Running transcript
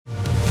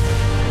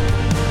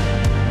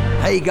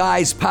Hey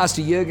guys,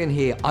 Pastor Jurgen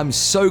here. I'm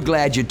so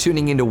glad you're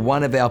tuning into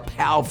one of our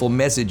powerful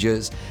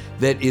messages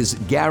that is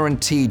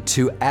guaranteed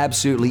to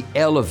absolutely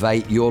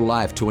elevate your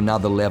life to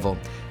another level.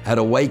 At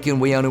Awaken,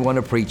 we only want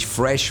to preach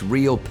fresh,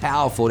 real,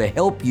 powerful to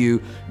help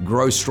you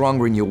grow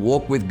stronger in your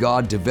walk with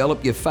God,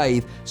 develop your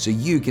faith so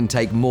you can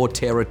take more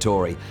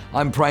territory.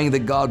 I'm praying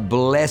that God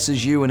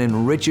blesses you and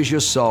enriches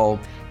your soul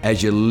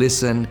as you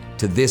listen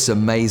to this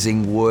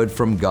amazing word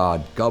from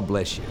God. God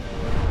bless you.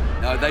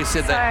 No, they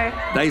said they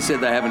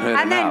haven't heard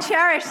and enough. Then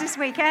Cherish this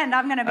weekend.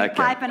 I'm going to be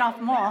piping off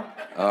more.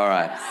 All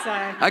right.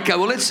 So. Okay.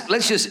 Well,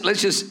 let's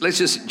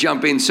just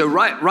jump in. So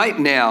right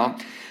now,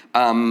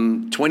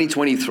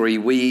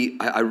 2023,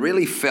 I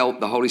really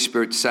felt the Holy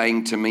Spirit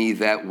saying to me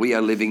that we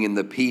are living in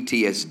the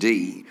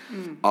PTSD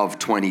of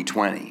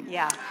 2020.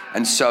 Yeah.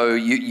 And so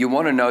you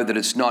want to know that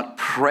it's not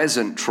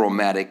present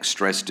traumatic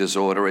stress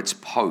disorder; it's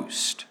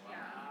post.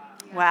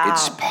 Wow.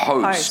 It's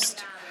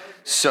post.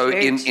 So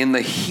in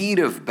the heat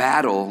of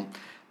battle,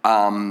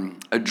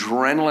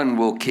 adrenaline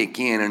will kick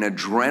in, and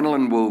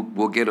adrenaline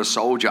will get a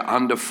soldier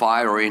under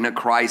fire or in a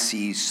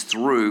crisis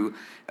through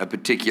a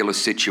particular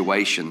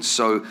situation.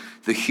 So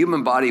the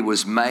human body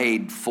was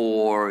made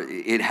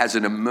it has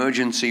an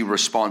emergency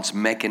response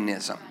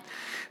mechanism.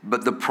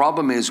 But the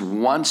problem is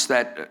once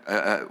that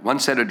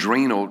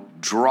adrenal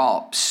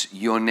drops,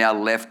 you're now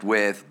left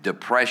with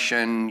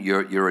depression,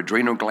 your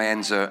adrenal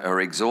glands are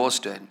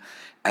exhausted.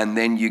 And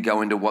then you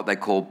go into what they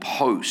call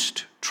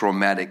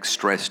post-traumatic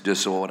stress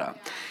disorder.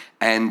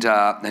 And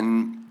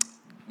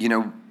you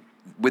know,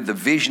 with the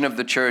vision of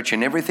the church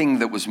and everything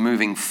that was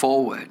moving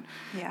forward,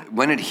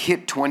 when it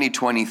hit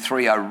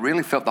 2023, I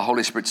really felt the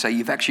Holy Spirit say,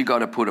 you've actually got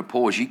to put a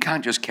pause. You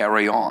can't just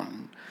carry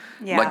on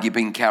like you've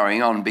been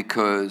carrying on,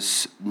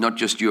 because not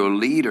just your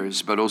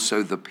leaders, but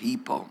also the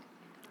people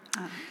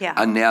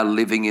are now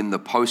living in the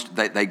post.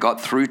 They got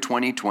through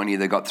 2020,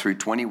 they got through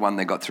 21,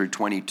 they got through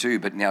 22,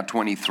 but now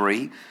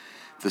 23,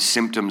 the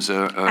symptoms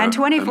are and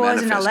 24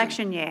 is an manifesting.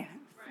 election year.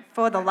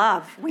 For the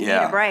love, we need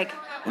a break.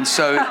 And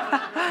so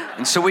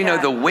we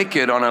know the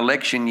wicked on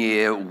election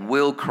year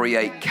will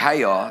create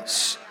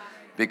chaos,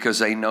 because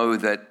they know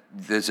that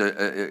there's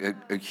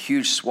a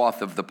huge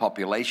swath of the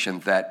population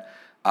that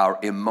are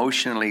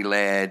emotionally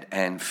led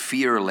and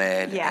fear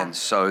led, and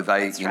so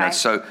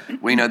so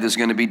we know there's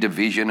going to be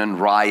division and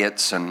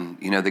riots, and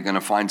they're going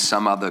to find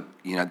some other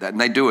and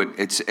they do it.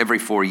 It's every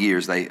 4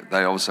 years they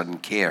all of a sudden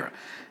care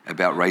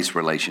about race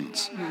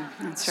relations.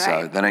 That's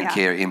right. So they don't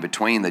care in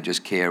between. They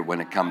just care when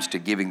it comes to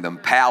giving them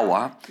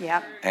power.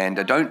 Yep.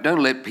 And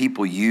don't let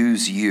people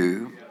use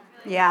you.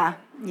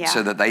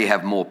 So that they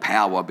have more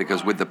power,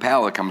 because with the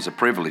power comes a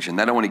privilege, and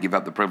they don't want to give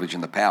up the privilege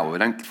and the power. I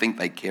don't think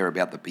they care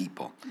about the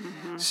people.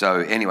 So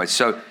anyway,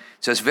 so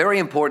it's very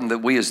important that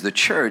we as the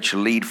church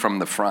lead from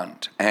the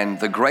front. And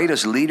the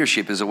greatest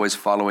leadership is always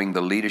following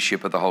the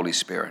leadership of the Holy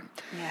Spirit.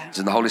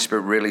 So the Holy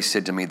Spirit really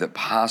said to me that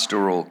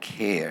pastoral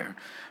care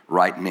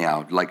right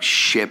now, like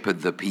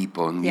shepherd the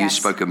people. And you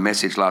spoke a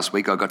message last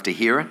week. I got to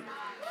hear it.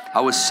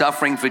 I was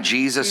suffering for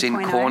Jesus in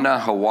Kona,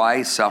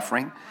 Hawaii,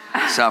 suffering.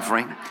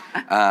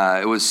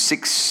 It was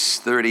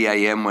 6:30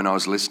 a.m. when I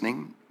was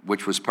listening,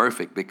 which was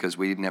perfect because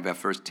we didn't have our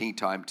first tea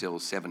time till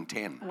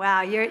 7:10.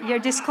 Wow, you're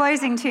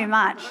disclosing too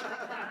much.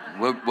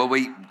 Well,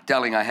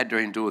 darling, I had to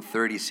endure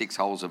 36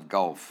 holes of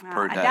golf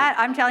per day.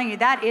 I'm telling you,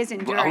 that is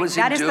enduring.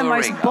 That is the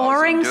most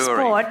boring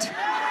sport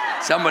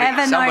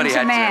ever known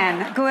to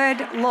man.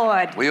 Good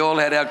Lord. We all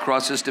had our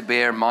crosses to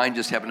bear. Mine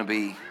just happened to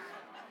be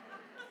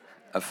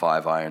a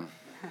 5-iron.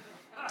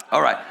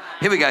 All right,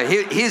 here we go.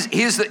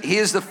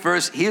 Here's the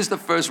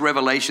first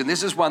revelation.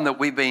 This is one that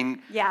we've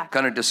been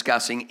kind of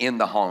discussing in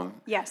the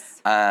home.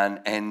 Yes.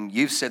 And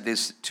you've said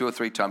this 2 or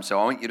 3 times, so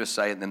I want you to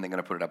say it, and then they're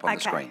going to put it up on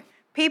the screen.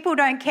 People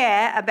don't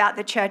care about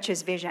the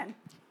church's vision.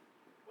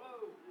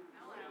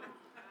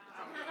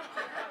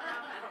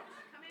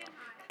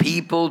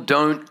 People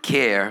don't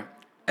care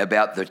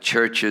about the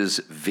church's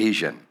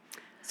vision.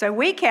 So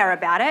we care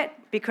about it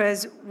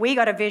because we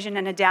got a vision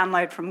and a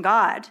download from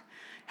God.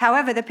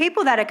 However, the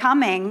people that are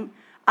coming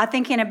are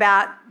thinking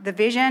about the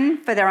vision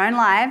for their own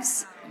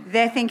lives.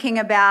 They're thinking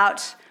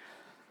about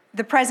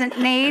the present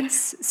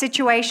needs,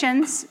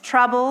 situations,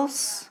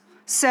 troubles,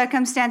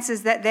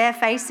 circumstances that they're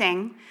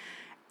facing.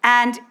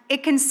 And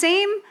it can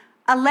seem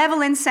a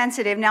level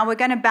insensitive. Now, we're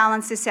going to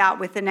balance this out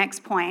with the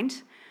next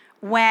point.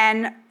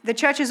 When the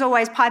church is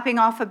always piping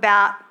off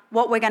about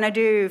what we're going to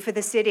do for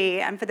the city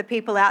and for the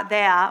people out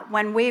there,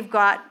 when we've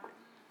got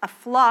a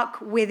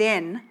flock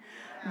within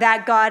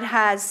that God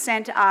has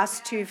sent us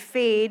to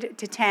feed,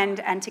 to tend,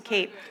 and to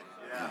keep.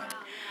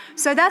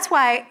 So that's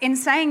why, in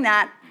saying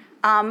that,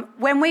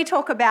 when we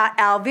talk about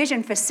our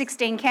vision for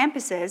 16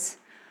 campuses,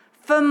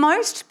 for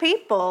most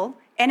people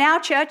in our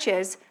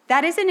churches,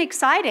 that isn't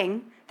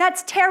exciting.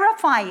 That's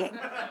terrifying.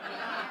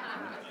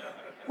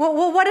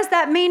 Well, what does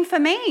that mean for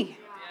me?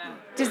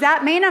 Does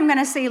that mean I'm going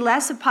to see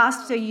less of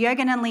Pastor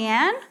Jurgen and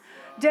Leanne?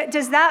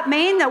 Does that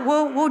mean that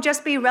we'll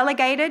just be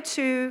relegated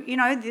to,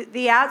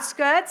 the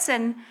outskirts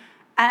and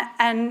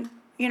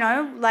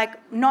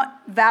like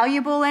not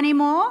valuable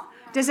anymore?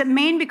 Does it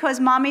mean because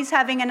mommy's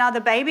having another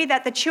baby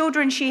that the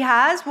children she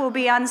has will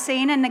be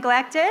unseen and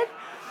neglected?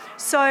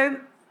 So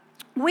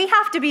we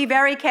have to be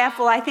very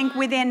careful. I think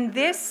within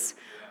this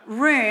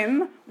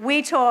room,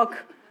 we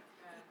talk,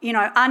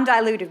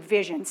 undiluted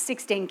vision,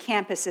 16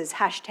 campuses,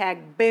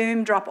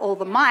 #boom, drop all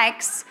the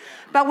mics.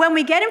 But when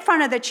we get in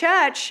front of the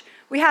church,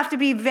 we have to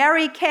be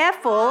very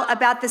careful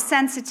about the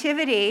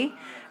sensitivity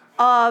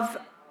of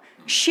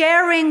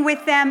sharing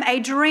with them a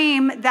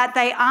dream that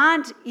they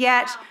aren't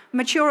yet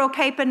mature or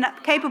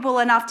capable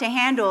enough to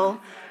handle,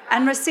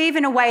 and receive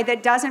in a way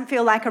that doesn't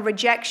feel like a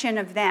rejection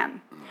of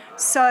them.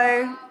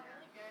 So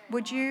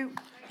would you...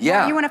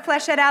 Yeah. You want to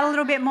flesh that out a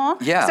little bit more?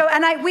 Yeah. So,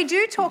 and we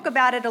do talk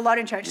about it a lot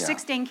in church,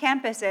 16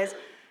 campuses,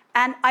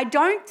 and I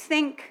don't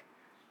think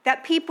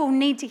that people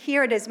need to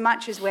hear it as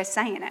much as we're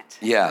saying it.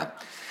 Yeah.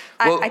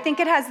 Well, I think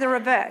it has the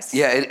reverse.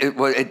 Yeah,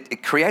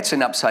 it creates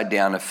an upside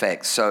down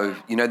effect. So,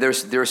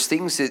 there's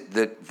things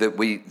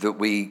that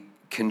we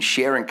can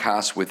share and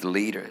cast with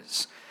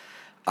leaders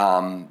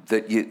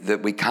that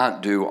we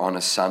can't do on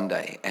a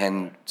Sunday.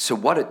 And so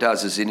what it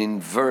does is it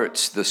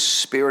inverts the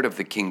spirit of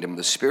the kingdom.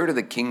 The spirit of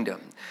the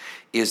kingdom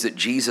is that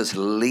Jesus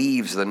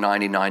leaves the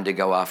 99 to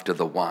go after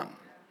the one.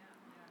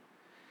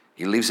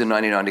 He leaves the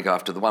 99 to go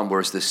after the one,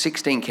 whereas the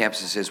 16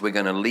 campuses says we're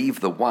going to leave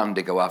the one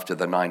to go after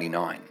the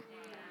 99.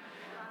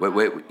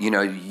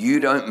 You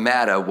don't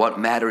matter. What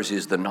matters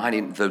is the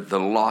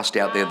lost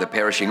out there, the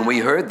perishing. And we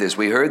heard this.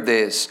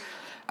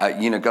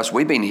 Gus,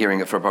 we've been hearing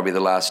it for probably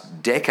the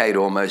last decade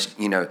almost.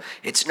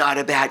 It's not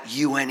about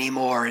you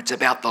anymore. It's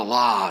about the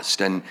lost.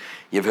 And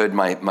you've heard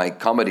my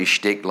comedy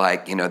shtick,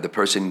 the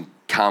person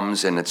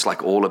comes and it's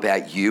like all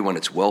about you and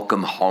it's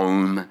welcome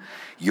home.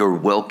 You're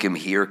welcome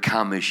here.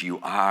 Come as you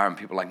are. And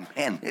people are like,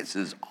 man, this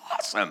is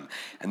awesome.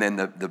 And then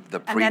the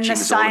preaching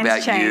is all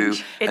about you.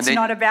 It's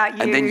not about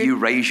you. And then you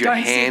raise your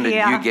hand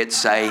and you get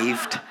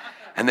saved.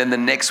 And then the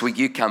next week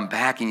you come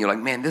back and you're like,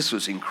 man, this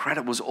was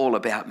incredible. It was all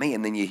about me.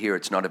 And then you hear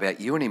it's not about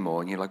you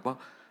anymore. And you're like, well,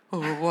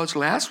 it was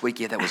last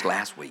week. Yeah, that was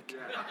last week.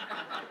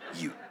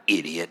 You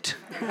idiot.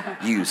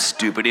 You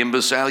stupid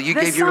imbecile. You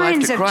gave your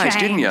life to Christ,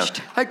 didn't you?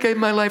 I gave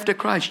my life to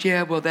Christ.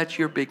 Yeah, well, that's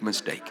your big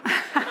mistake.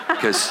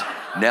 Because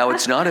now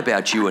it's not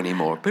about you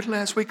anymore. But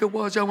last week it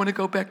was. I want to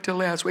go back to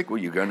last week. Well,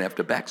 you're going to have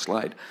to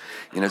backslide.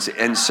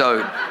 And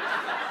so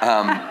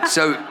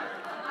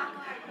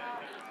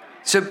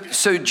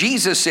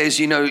Jesus says,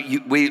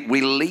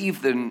 we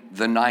leave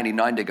the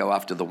 99 to go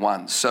after the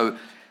one. So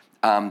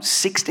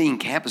 16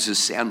 campuses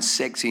sound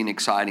sexy and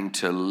exciting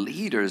to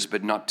leaders,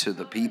 but not to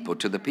the people.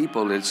 To the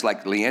people, it's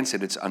like Leanne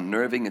said, it's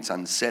unnerving, it's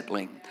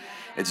unsettling,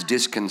 it's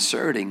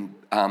disconcerting.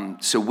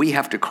 So we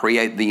have to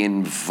create the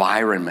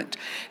environment.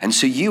 And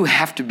so you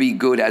have to be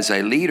good as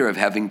a leader of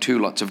having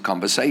lots of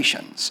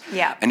conversations.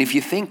 Yeah. And if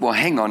you think, well,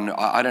 hang on,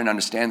 I don't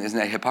understand, isn't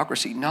that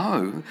hypocrisy?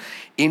 No.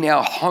 In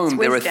our home,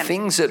 there are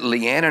things that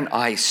Leanne and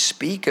I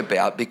speak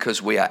about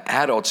because we are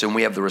adults and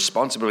we have the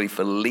responsibility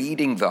for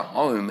leading the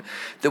home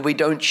that we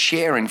don't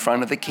share in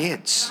front of the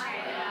kids.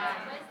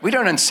 We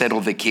don't unsettle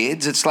the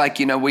kids. It's like,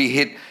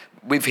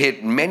 we've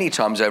hit many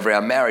times over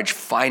our marriage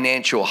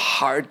financial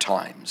hard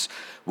times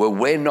where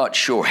we're not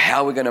sure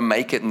how we're going to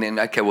make it. And then,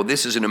 okay, well,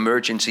 this is an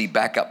emergency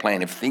backup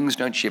plan. If things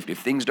don't shift, if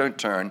things don't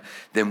turn,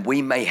 then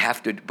we may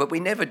have to, but we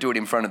never do it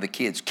in front of the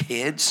kids.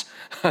 Kids,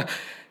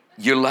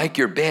 you like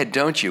your bed,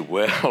 don't you?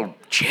 Well,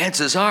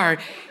 chances are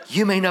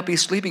you may not be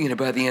sleeping in it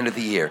by the end of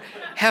the year.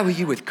 How are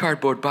you with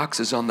cardboard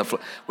boxes on the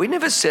floor? We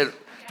never said,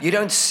 you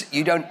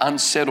don't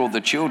unsettle the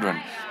children.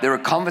 There are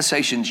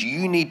conversations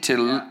you need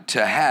to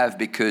have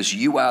because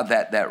you are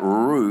that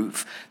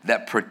roof,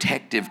 that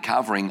protective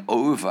covering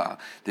over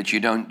that you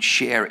don't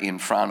share in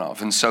front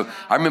of. And so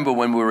I remember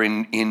when we were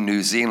in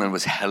New Zealand, it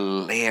was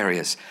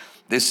hilarious.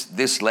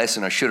 This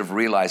lesson, I should have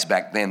realized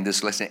back then,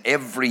 this lesson,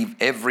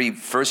 every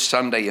first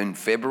Sunday in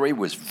February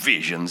was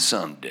Vision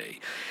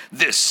Sunday.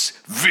 This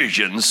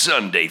Vision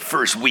Sunday,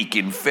 first week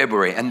in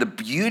February. And the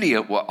beauty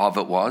of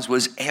it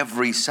was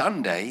every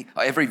Sunday,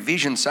 every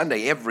Vision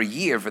Sunday, every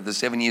year for the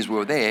 7 years we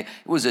were there, it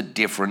was a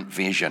different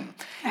vision.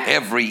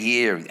 Every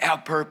year, our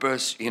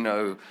purpose,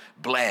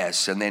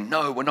 bless. And then,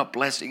 no, we're not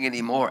blessing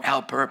anymore,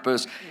 our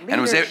purpose. Leadership. And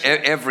it was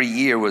every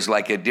year was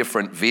like a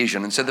different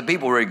vision. And so the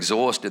people were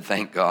exhausted,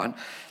 thank God.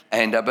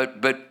 And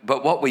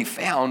but what we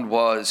found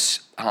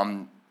was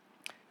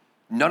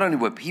not only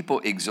were people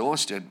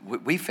exhausted,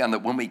 we found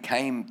that when we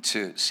came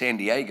to San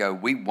Diego,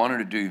 we wanted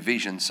to do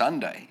Vision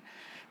Sunday.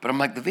 But I'm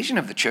like, the vision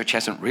of the church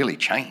hasn't really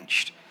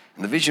changed.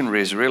 And the vision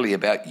is really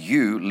about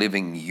you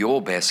living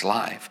your best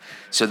life.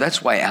 So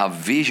that's why our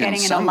Vision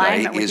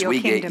Sunday is we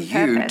get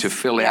you to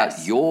fill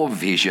out your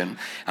vision,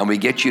 and we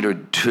get you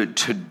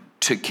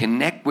to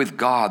connect with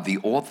God, the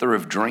author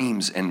of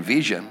dreams and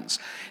visions,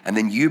 and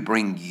then you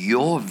bring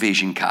your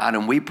vision card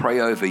and we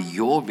pray over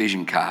your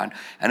vision card.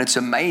 And it's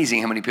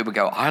amazing how many people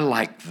go, I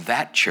like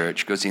that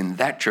church because in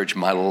that church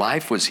my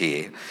life was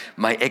here,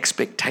 my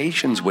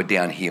expectations were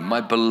down here, my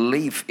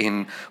belief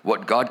in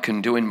what God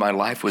can do in my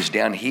life was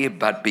down here,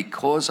 but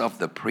because of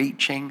the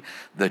preaching,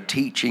 the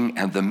teaching,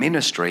 and the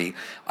ministry,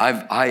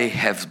 I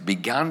have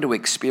begun to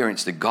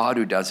experience the God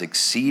who does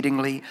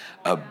exceedingly,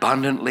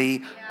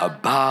 abundantly,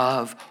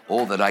 above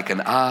all that I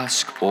can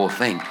ask or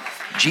think.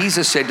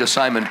 Jesus said to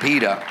Simon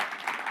Peter,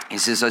 he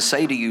says, I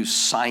say to you,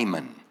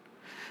 Simon,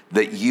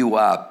 that you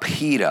are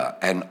Peter,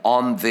 and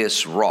on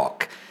this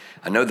rock.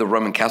 I know the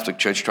Roman Catholic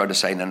Church tried to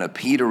say, no,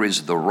 Peter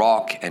is the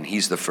rock, and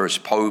he's the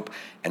first pope,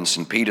 and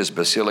St. Peter's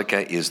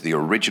Basilica is the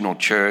original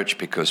church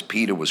because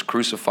Peter was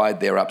crucified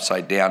there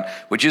upside down,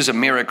 which is a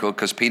miracle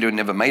because Peter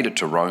never made it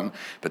to Rome,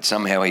 but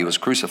somehow he was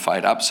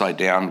crucified upside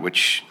down,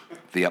 which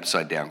the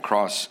upside down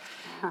cross.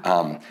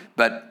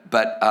 But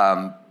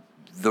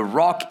the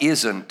rock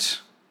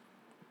isn't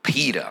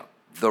Peter.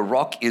 The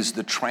rock is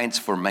the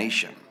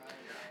transformation.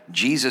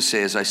 Jesus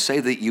says, I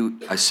say to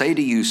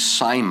you,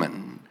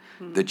 Simon,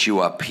 that you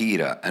are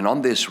Peter, and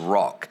on this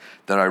rock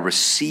that I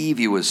receive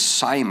you as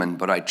Simon,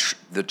 but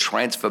the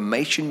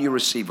transformation you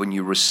receive when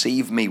you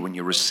receive me, when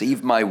you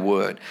receive my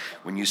word,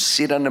 when you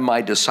sit under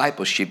my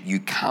discipleship,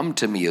 you come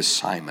to me as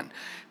Simon,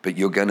 but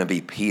you're going to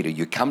be Peter.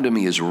 You come to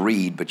me as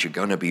reed, but you're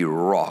going to be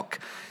rock.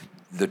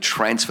 The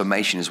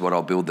transformation is what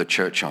I'll build the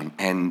church on.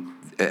 And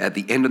at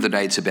the end of the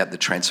day, it's about the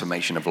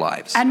transformation of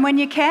lives. And when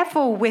you're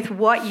careful with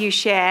what you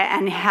share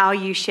and how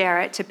you share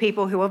it to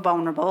people who are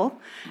vulnerable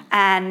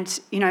and,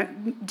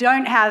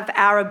 don't have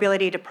our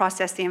ability to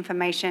process the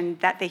information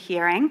that they're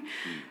hearing,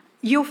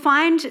 you'll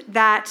find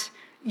that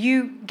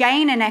you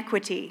gain an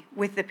equity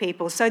with the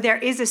people. So there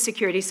is a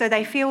security. So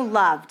they feel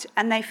loved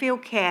and they feel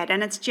cared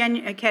and it's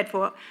cared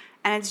for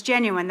and it's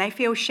genuine. They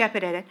feel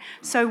shepherded.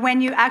 So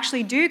when you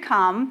actually do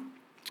come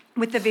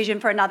with the vision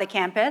for another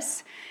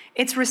campus,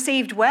 it's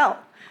received well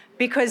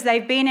because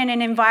they've been in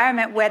an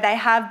environment where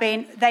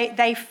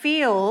they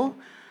feel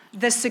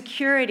the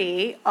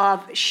security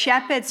of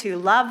shepherds who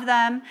love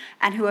them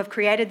and who have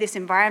created this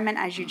environment,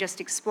 as you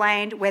just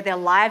explained, where their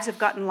lives have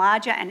gotten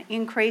larger and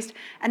increased.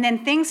 And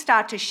then things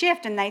start to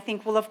shift and they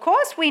think, well, of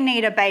course we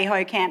need a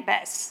Bayho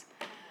campus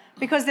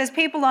because there's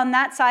people on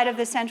that side of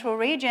the central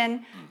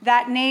region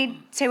that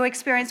need to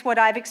experience what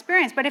I've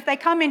experienced. But if they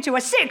come into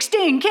a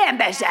 16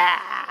 campus,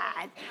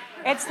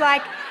 it's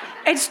like,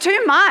 it's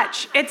too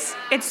much.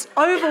 It's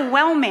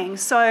overwhelming.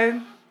 So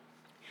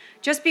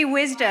just be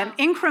wisdom.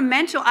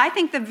 Incremental. I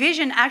think the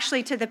vision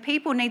actually to the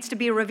people needs to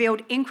be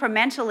revealed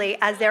incrementally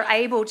as they're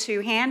able to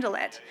handle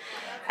it.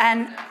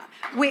 And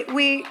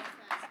we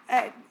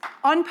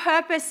on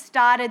purpose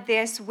started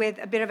this with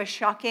a bit of a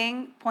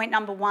shocking point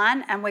number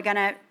one, and we're going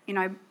to,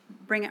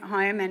 bring it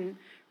home and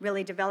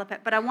really develop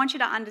it. But I want you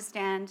to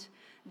understand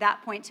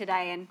that point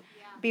today and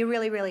be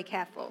really, really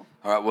careful.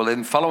 All right, well,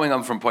 then following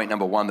on from point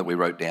number one that we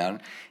wrote down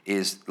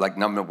is like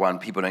number one,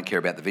 people don't care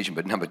about the vision.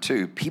 But number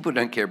two, people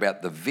don't care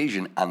about the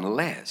vision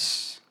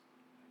unless,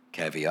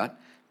 caveat,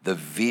 the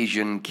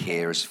vision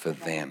cares for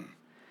them.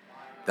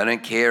 They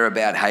don't care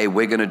about, hey,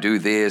 we're going to do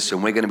this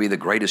and we're going to be the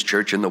greatest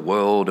church in the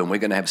world and we're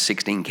going to have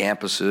 16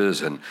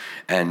 campuses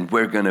and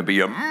we're going to be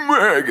a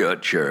mega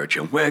church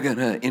and we're going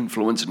to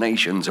influence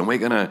nations and we're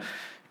going to,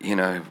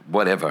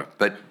 whatever.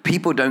 But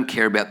people don't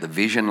care about the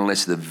vision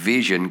unless the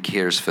vision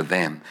cares for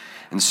them.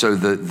 And so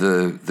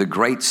the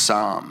great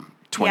Psalm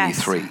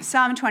 23. Yes,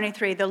 Psalm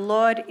 23, the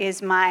Lord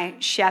is my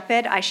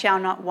shepherd, I shall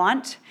not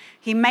want.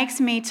 He makes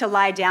me to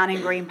lie down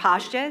in green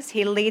pastures.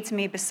 He leads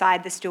me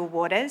beside the still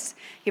waters.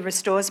 He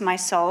restores my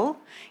soul.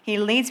 He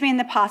leads me in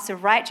the paths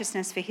of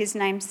righteousness for his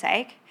name's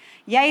sake.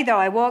 Yea, though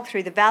I walk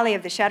through the valley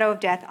of the shadow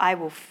of death, I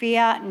will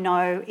fear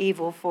no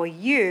evil, for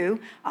you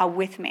are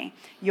with me.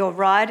 Your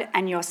rod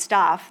and your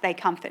staff, they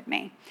comfort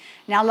me.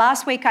 Now,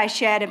 last week I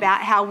shared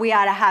about how we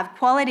are to have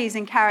qualities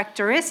and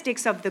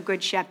characteristics of the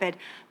Good Shepherd,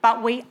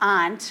 but we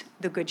aren't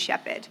the Good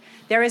Shepherd.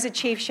 There is a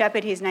chief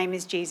shepherd, his name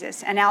is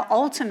Jesus, and our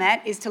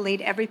ultimate is to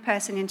lead every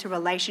person into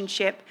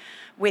relationship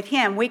with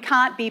him. We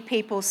can't be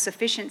people's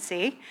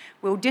sufficiency.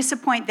 We'll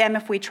disappoint them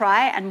if we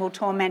try, and we'll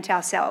torment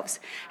ourselves.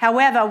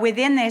 However,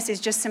 within this is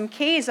just some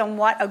keys on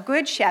what a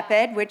good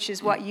shepherd, which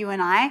is what you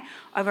and I,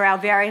 over our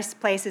various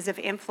places of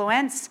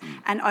influence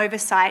and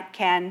oversight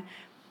can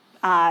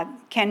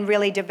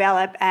really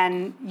develop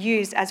and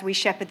use as we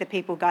shepherd the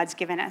people God's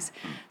given us.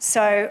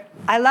 So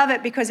I love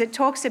it because it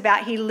talks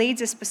about he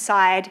leads us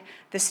beside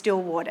the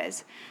still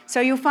waters. So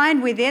you'll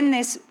find within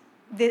this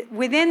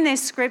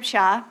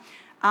scripture,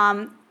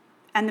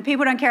 and the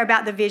people don't care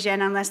about the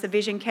vision unless the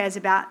vision cares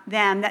about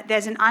them, that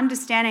there's an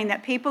understanding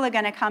that people are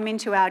going to come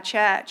into our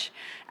church,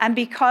 and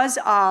because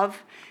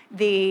of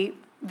the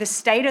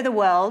state of the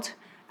world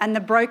and the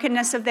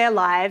brokenness of their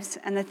lives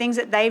and the things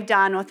that they've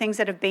done or things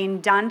that have been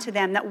done to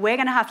them, that we're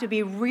going to have to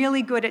be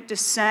really good at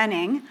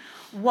discerning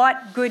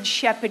what good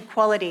shepherd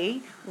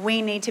quality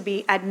we need to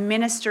be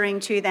administering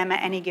to them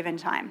at any given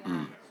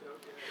time.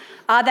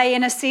 Are they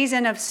in a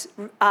season of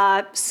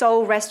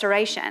soul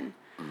restoration?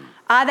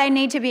 Are they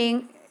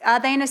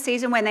in a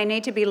season when they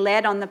need to be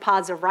led on the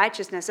paths of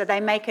righteousness? Are they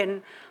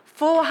making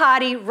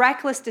foolhardy,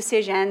 reckless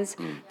decisions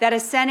that are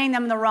sending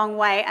them the wrong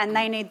way, and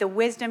they need the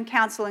wisdom,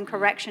 counsel, and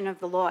correction of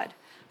the Lord?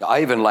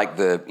 I even like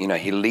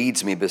he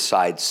leads me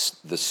beside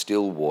the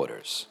still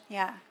waters.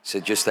 Yeah. So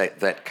just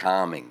that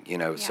calming,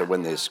 so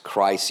when there's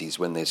crises,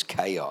 when there's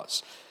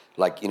chaos,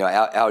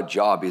 our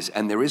job is,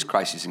 and there is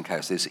crisis and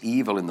chaos, there's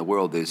evil in the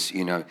world, there's,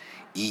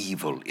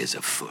 evil is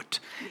afoot.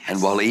 Yes.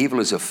 And while evil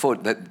is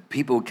afoot, that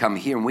people come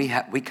here and we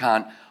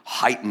can't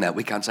heighten that.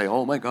 We can't say,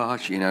 oh my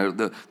gosh,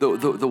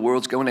 the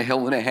world's going to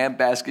hell in a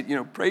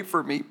handbasket, pray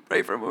for me.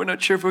 We're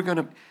not sure if we're going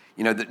to,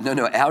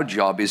 no, our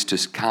job is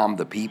to calm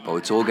the people.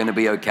 It's all going to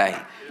be okay.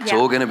 It's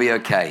all going to be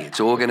okay. It's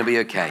all going to be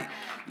okay.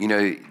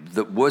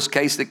 The worst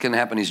case that can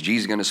happen is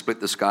Jesus is going to split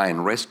the sky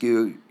and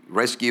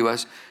rescue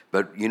us.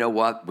 But you know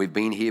what? We've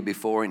been here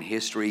before in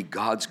history.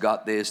 God's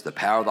got this. The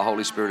power of the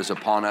Holy Spirit is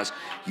upon us.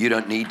 You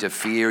don't need to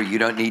fear. You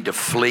don't need to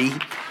flee.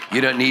 You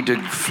don't need to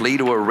flee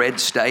to a red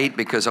state,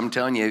 because I'm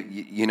telling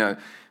you,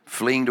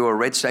 fleeing to a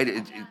red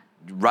state,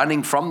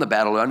 running from the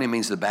battle only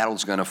means the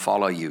battle's going to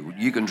follow you.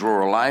 You can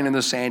draw a line in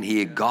the sand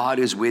here. God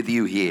is with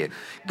you here.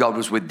 God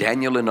was with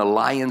Daniel in a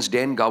lion's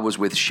den. God was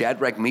with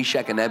Shadrach,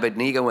 Meshach, and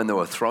Abednego when they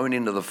were thrown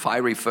into the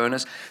fiery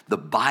furnace. The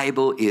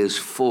Bible is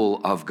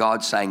full of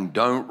God saying,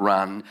 don't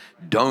run,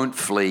 don't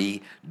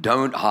flee,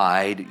 don't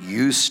hide.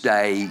 You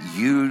stay,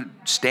 you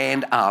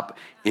stand up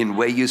in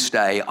where you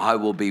stay. I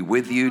will be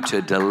with you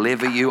to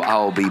deliver you. I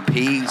will be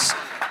peace.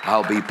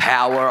 I'll be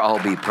power,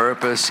 I'll be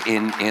purpose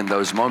in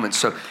those moments.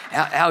 So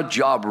our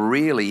job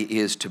really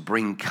is to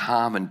bring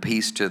calm and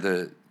peace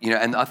to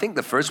and I think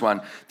the first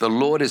one, the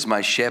Lord is my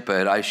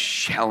shepherd, I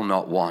shall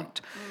not want.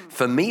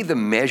 For me, the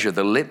measure,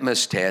 the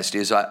litmus test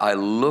is I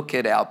look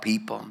at our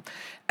people,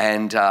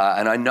 and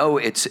I know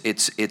it's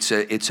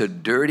a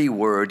dirty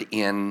word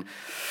in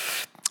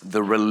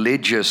the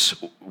religious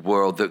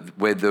world,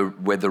 where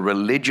the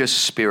religious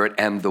spirit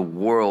and the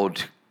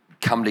world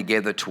come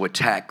together to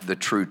attack the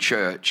true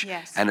church.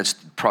 Yes. And it's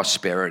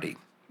prosperity.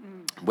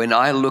 When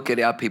I look at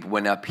our people,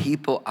 when our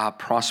people are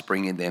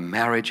prospering in their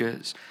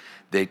marriages,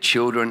 their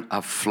children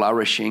are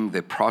flourishing,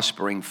 they're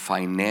prospering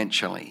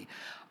financially,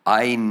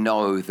 I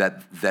know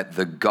that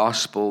the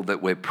gospel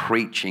that we're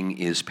preaching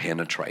is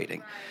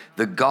penetrating.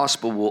 The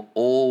gospel will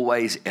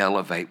always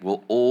elevate,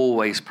 will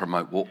always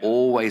promote, will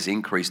always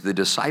increase. The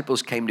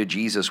disciples came to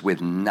Jesus with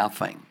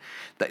nothing.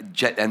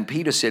 And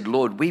Peter said,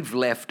 Lord, we've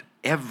left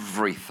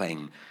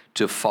everything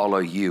to follow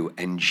you.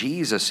 And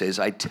Jesus says,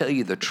 I tell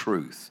you the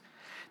truth.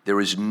 There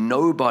is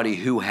nobody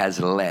who has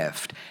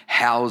left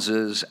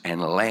houses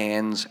and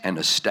lands and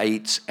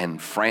estates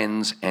and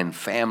friends and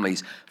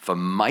families for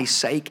my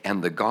sake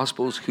and the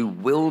gospel's who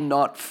will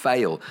not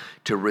fail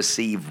to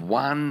receive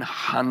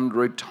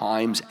 100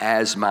 times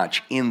as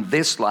much in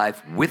this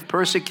life with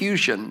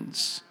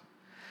persecutions,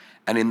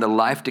 and in the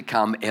life to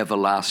come,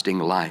 everlasting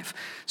life.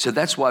 So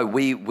that's why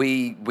we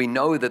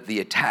know that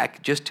the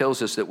attack just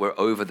tells us that we're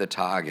over the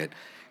target.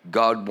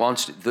 God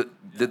wants,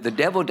 the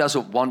devil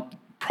doesn't want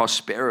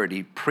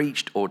prosperity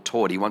preached or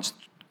taught. He wants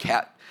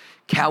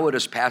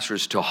cowardice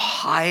pastors to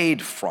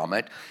hide from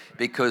it,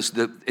 because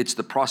it's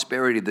the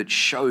prosperity that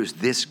shows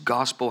this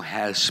gospel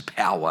has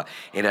power.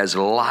 It has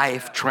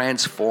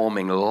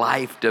life-transforming,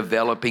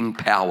 life-developing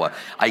power.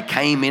 I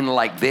came in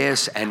like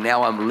this, and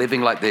now I'm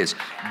living like this.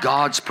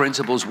 God's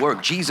principles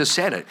work. Jesus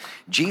said it.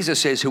 Jesus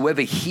says,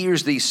 whoever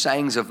hears these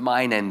sayings of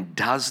mine and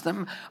does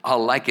them,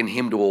 I'll liken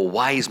him to a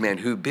wise man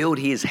who built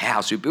his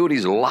house, who built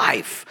his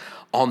life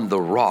on the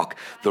rock.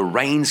 The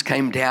rains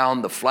came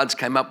down, the floods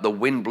came up, the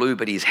wind blew,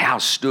 but his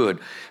house stood.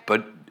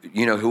 But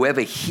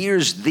whoever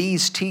hears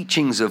these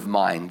teachings of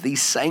mine,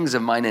 these sayings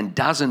of mine, and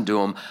doesn't do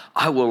them,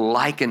 I will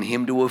liken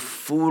him to a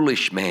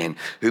foolish man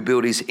who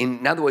built his...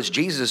 In other words,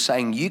 Jesus is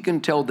saying you can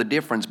tell the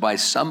difference by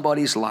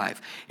somebody's life.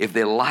 If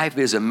their life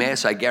is a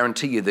mess, I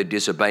guarantee you they're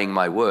disobeying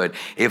my word.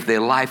 If their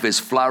life is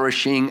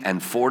flourishing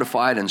and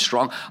fortified and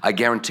strong, I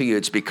guarantee you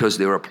it's because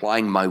they're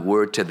applying my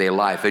word to their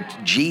life.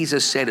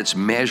 Jesus said it's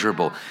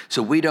measurable.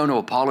 So we don't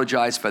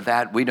apologize for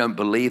that. We don't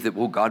believe that,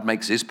 well, God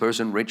makes this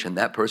person rich and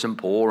that person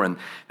poor, and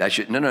that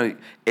should... No.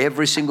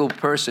 Every single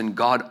person,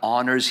 God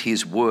honors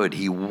his word.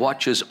 He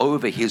watches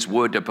over his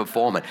word to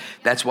perform it.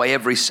 That's why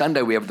every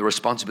Sunday we have the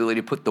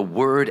responsibility to put the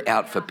word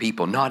out for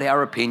people, not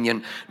our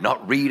opinion,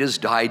 not Reader's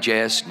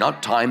Digest,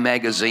 not Time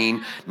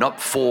Magazine, not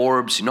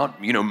Forbes,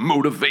 not,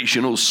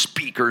 motivational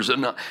speakers,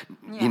 and not,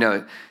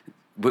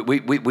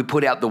 we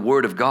put out the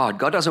word of God.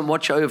 God doesn't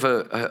watch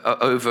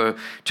over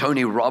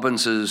Tony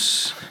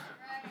Robbins's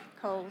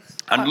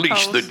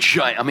Unleash the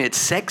Giant. I mean, it's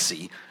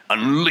sexy.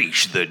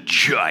 Unleash the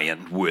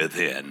giant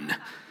within.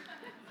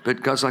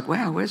 But God's like,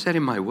 wow, where's that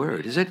in my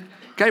word? Is it,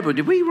 Gabriel,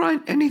 did we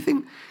write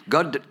anything?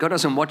 God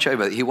doesn't watch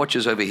over it. He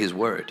watches over his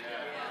word.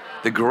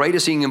 The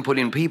greatest thing you can put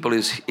in people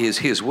is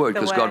his word,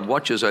 because God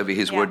watches over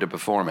his word to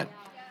perform it.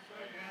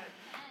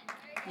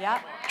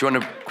 Yeah. Do you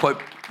want to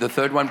quote the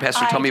third one,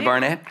 Pastor Tommy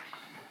Barnett?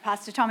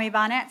 Pastor Tommy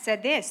Barnett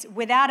said this: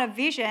 without a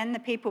vision, the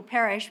people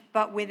perish,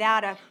 but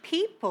without a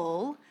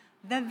people,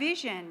 the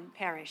vision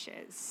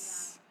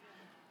perishes.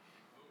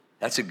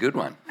 That's a good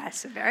one.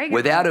 That's a very good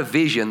Without one. a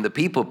vision, the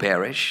people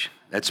perish.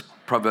 That's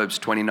Proverbs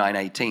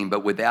 29:18.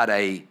 But without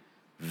a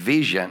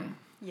vision,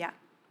 Yeah.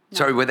 No,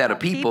 sorry, without a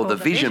people, the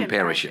vision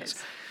perishes.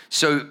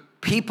 So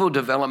people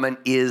development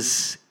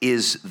is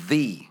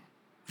the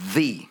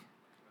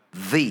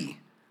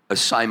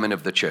assignment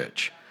of the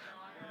church.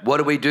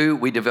 What do?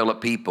 We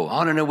develop people.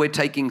 I don't know, we're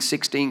taking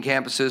 16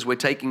 campuses, we're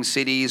taking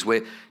cities,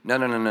 no.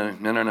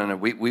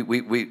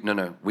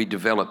 We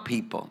develop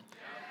people.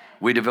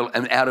 We develop,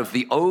 and out of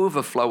the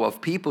overflow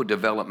of people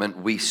development,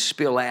 we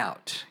spill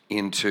out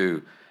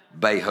into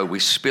Bayho, we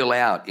spill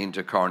out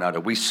into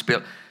Coronado,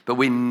 but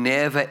we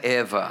never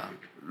ever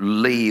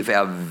leave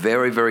our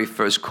very, very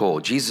first call.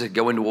 Jesus said,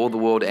 go into all the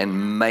world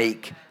and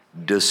make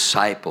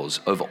disciples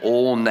of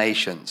all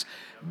nations,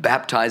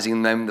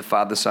 baptizing them in the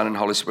Father, Son, and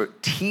Holy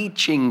Spirit,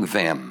 teaching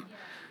them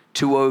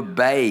to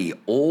obey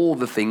all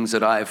the things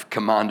that I've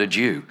commanded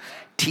you,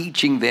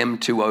 teaching them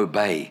to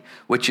obey,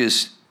 which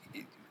is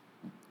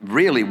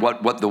really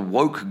what the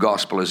woke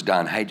gospel has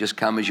done. Hey, just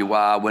come as you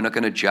are. We're not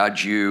going to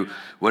judge you.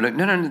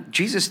 No.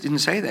 Jesus didn't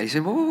say that. He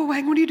said, whoa,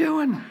 hang, what are you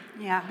doing?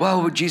 Yeah.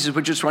 Well, Jesus,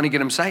 we're just trying to get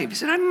them saved. He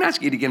said, I didn't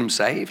ask you to get them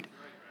saved.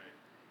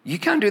 You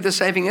can't do the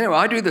saving anyway.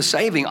 I do the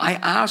saving. I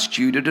asked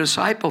you to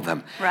disciple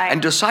them. Right.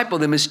 And disciple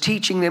them is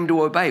teaching them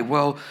to obey.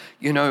 Well,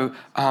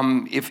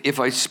 if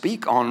I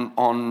speak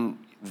on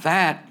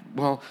that,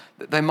 well,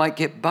 they might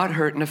get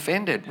butthurt and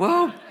offended.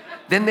 Well,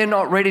 then they're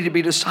not ready to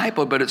be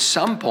discipled. But at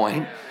some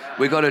point,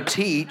 we've got to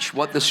teach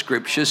what the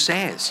Scripture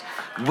says.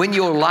 When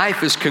your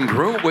life is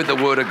congruent with the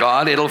Word of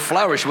God, it'll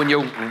flourish. When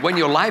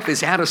your life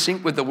is out of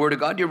sync with the Word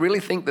of God, you really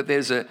think that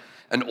there's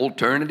an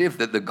alternative,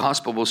 that the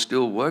gospel will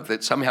still work,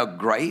 that somehow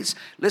grace...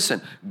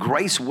 Listen,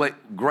 grace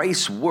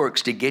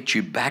works to get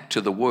you back to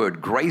the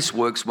Word. Grace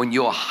works when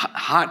your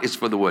heart is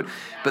for the Word.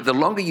 But the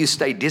longer you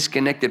stay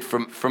disconnected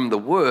from the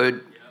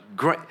Word,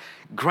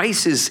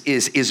 grace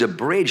is a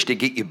bridge to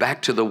get you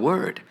back to the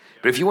Word.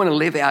 But if you want to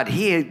live out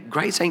here,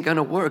 grace ain't going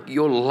to work.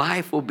 Your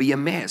life will be a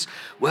mess.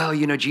 Well,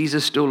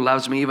 Jesus still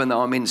loves me even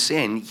though I'm in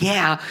sin.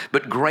 Yeah,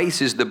 but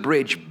grace is the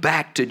bridge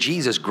back to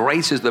Jesus.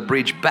 Grace is the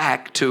bridge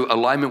back to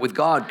alignment with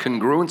God,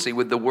 congruency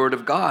with the Word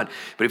of God.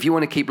 But if you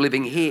want to keep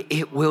living here,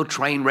 it will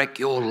train wreck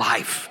your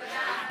life.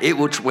 It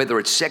will, whether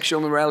it's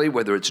sexual immorality,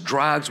 whether it's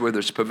drugs, whether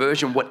it's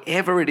perversion,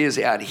 whatever it is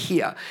out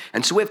here.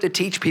 And so we have to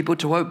teach people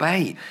to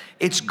obey.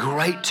 It's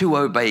great to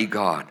obey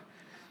God.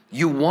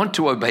 You want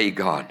to obey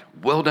God.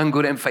 Well done,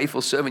 good and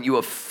faithful servant. You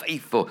are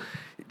faithful.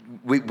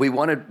 We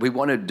want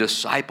to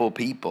disciple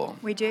people.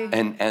 We do.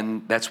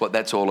 And that's what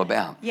that's all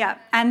about. Yeah.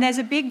 And there's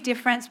a big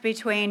difference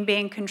between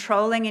being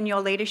controlling in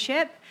your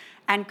leadership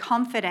and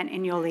confident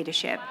in your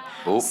leadership.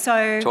 Oh,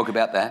 so talk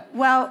about that.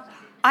 Well,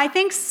 I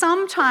think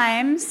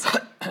sometimes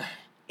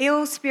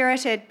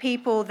ill-spirited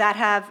people that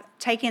have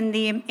taken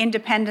the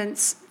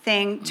independence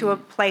thing to a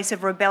place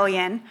of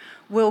rebellion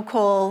will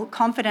call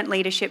confident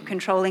leadership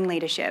controlling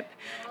leadership.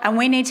 And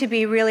we need to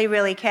be really,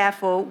 really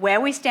careful where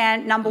we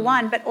stand, number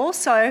one, but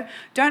also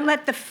don't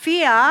let the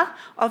fear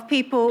of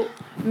people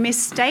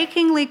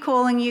mistakenly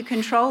calling you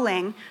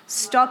controlling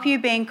stop you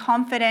being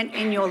confident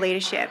in your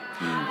leadership.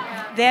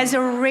 There's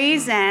a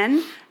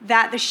reason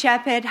that the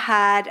shepherd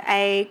had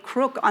a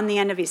crook on the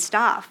end of his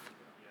staff.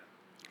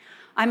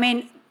 I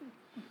mean,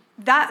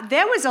 that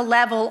there was a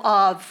level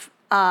of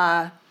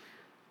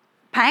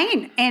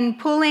pain in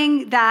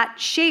pulling that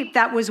sheep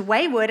that was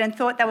wayward and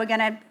thought they were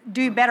going to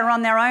do better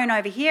on their own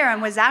over here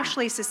and was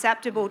actually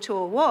susceptible to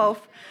a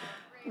wolf.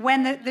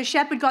 When the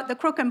shepherd got the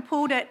crook and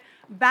pulled it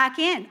back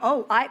in,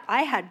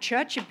 I had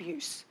church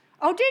abuse.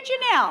 Oh, did you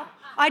now?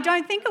 I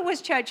don't think it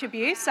was church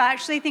abuse. I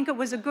actually think it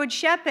was a good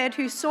shepherd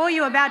who saw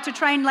you about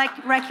to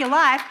wreck your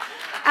life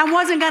and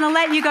wasn't going to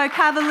let you go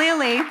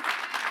cavalierly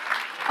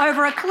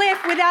over a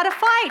cliff without a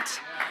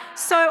fight.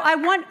 So I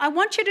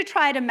want you to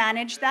try to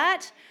manage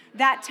that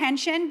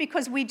tension,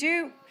 because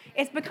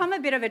it's become a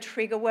bit of a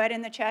trigger word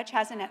in the church,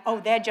 hasn't it? Oh,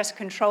 they're just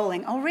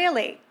controlling. Oh,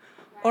 really?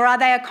 Or are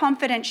they a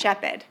confident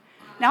shepherd?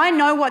 Now, I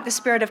know what the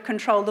spirit of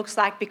control looks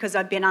like because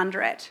I've been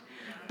under it,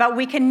 but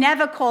we can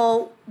never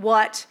call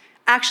what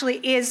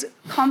actually is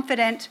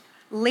confident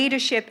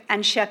leadership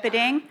and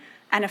shepherding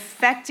and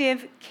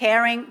effective,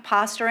 caring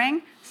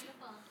pastoring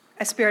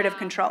a spirit of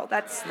control.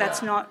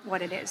 That's not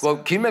what it is. Well,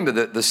 can you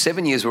remember the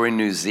 7 years we're in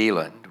New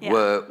Zealand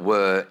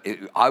were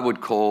I would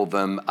call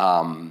them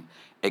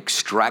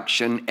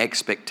extraction,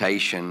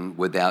 expectation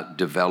without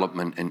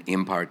development and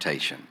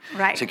impartation.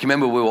 Right. So can you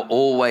remember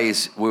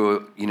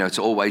it's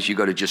always you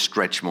got to just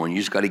stretch more and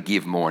you just got to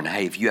give more. And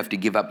hey, if you have to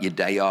give up your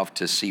day off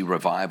to see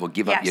revival,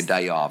 give up your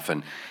day off.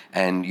 And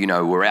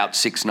we're out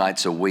 6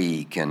 nights a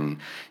week and,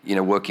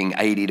 working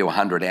 80 to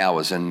 100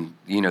 hours and,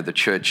 the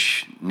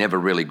church never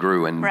really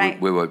grew. And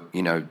we were,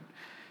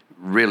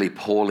 really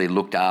poorly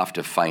looked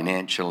after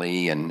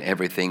financially and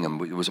everything,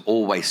 and it was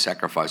always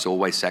sacrifice.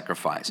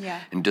 Yeah.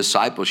 And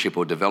discipleship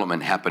or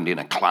development happened in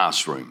a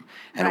classroom,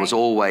 and Right.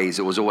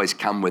 it was always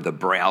come with a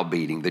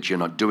browbeating that you're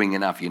not doing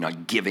enough, you're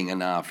not giving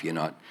enough, you're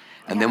not.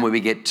 And then when we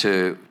get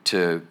to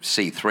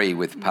C3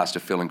 with Pastor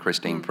Phil and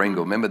Christine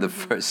Pringle, remember the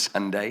first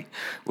Sunday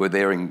we're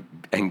there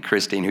and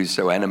Christine, who's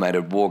so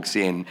animated, walks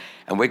in,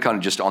 and we're kind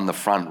of just on the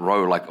front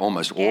row, like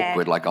almost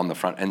awkward, like on the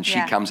front. And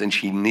she comes and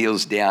she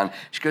kneels down.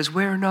 She goes,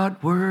 "We're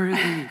not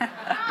worthy.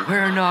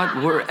 We're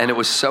not worthy." And it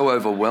was so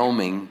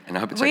overwhelming. And I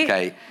hope it's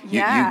okay.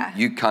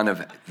 You kind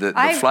of the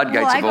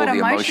floodgates of all the emotions. I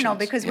got emotional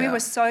because we were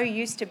so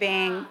used to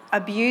being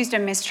abused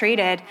and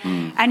mistreated,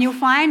 and you'll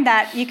find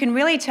that you can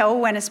really tell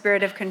when a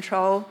spirit of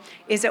control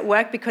is at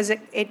work because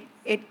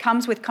it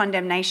comes with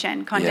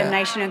condemnation.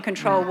 Condemnation and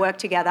control work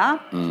together.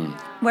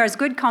 Whereas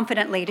good,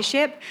 confident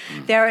leadership,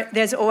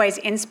 there's always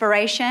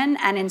inspiration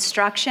and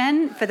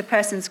instruction for the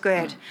person's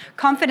good.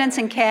 Confidence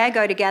and care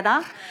go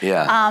together.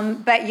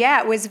 But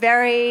it was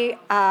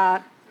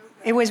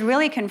it was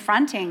really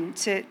confronting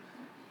to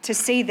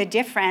see the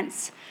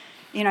difference.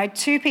 You know,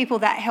 two people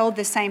that held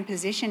the same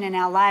position in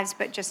our lives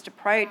but just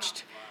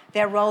approached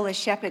their role as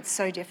shepherds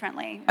so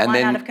differently. And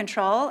one out of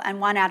control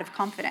and one out of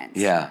confidence.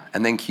 Yeah,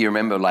 and then can you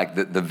remember like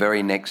the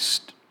very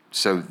next,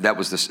 so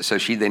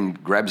she then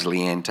grabs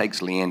Leanne, takes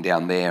Leanne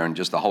down there, and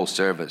just the whole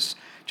service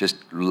just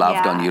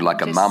loved on you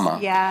like a mama.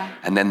 Yeah.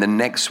 And then the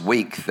next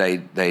week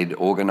they'd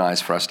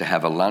organise for us to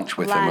have a lunch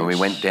with them, and we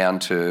went down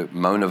to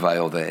Mona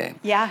Vale there.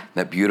 Yeah.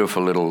 That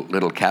beautiful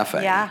little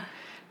cafe. Yeah.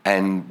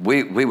 And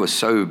we were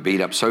so beat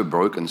up, so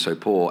broken, so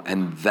poor,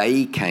 and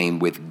they came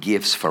with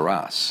gifts for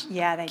us.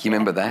 Yeah, they did. You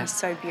remember that? It was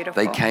so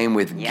beautiful. They came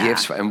with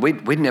gifts, and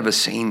we'd never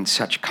seen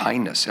such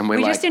kindness. And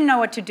we just didn't know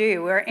what to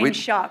do. We were in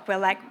shock. We're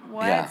like,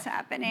 what's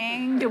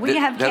happening? Do we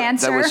have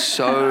cancer? That was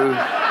so...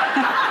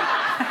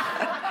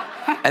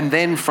 And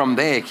then from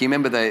there, can you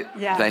remember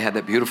they had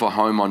that beautiful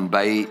home on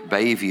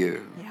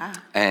Bayview? Yeah.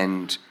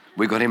 And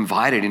we got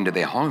invited into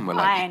their home. We're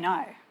like... I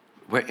know.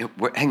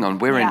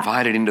 We're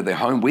invited into their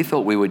home. We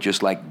thought we were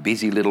just like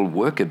busy little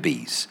worker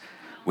bees.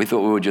 We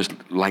thought we were just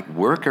like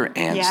worker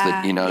ants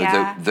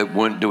that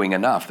weren't doing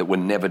enough, that were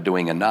never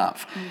doing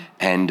enough.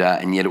 And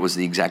yet it was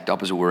the exact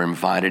opposite. We were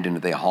invited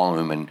into their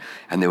home,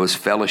 and there was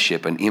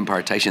fellowship and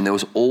impartation. There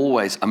was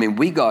always, I mean,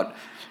 we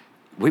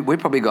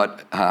probably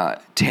got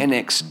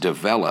 10x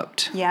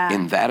developed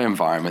in that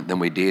environment than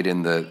we did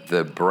in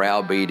the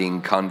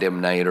browbeating,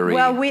 condemnatory.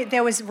 Well,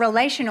 there was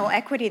relational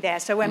equity there.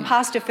 So when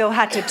Pastor Phil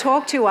had to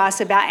talk to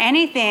us about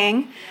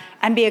anything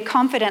and be a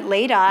confident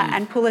leader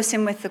and pull us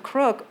in with the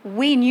crook,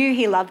 we knew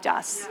he loved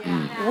us.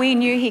 We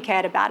knew he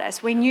cared about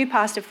us. We knew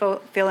Pastor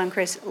Phil and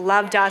Chris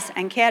loved us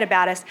and cared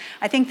about us.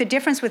 I think the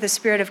difference with the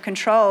spirit of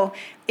control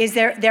is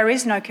there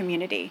is no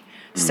community.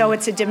 So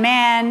it's a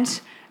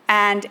demand...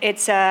 And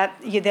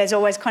there's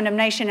always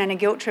condemnation and a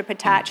guilt trip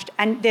attached,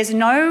 and there's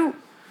no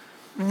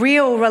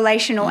real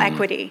relational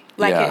equity.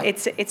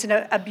 It's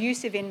an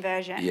abusive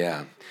inversion.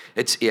 Yeah,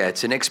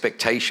 it's an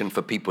expectation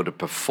for people to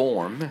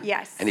perform.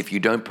 Yes. And if you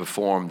don't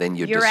perform, then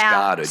you're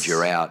discarded. Out.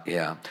 You're out.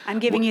 Yeah. I'm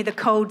giving you the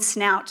cold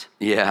snout.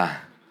 Yeah.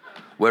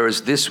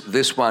 Whereas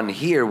this one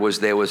here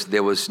there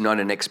was not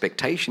an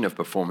expectation of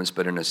performance,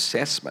 but an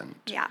assessment.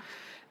 Yeah.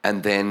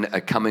 And then a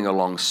coming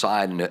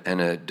alongside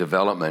and a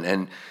development.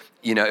 And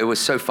you know, it was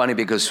so funny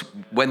because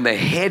when the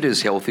head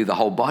is healthy, the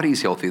whole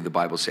body's healthy, the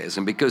Bible says.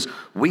 And because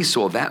we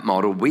saw that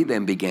model, we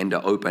then began to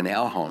open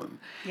our home.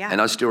 Yeah. And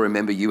I still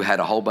remember you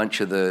had a whole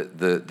bunch of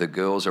the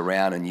girls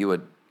around, and you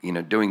were,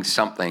 doing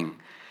something.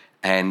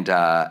 And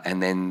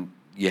then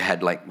you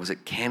had was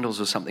it candles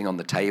or something on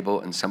the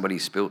table, and somebody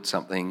spilt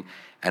something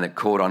and it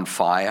caught on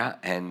fire.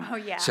 And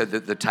so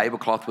the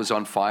tablecloth was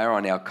on fire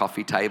on our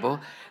coffee table.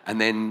 And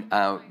then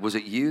was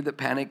it you that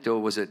panicked, or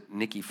was it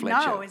Nikki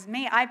Fletcher? No, it was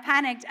me. I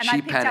panicked, and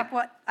I picked up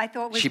what I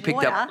thought was water. She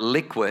picked up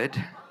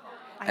liquid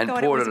and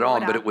poured it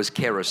on, but it was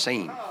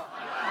kerosene.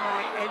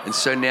 And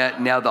so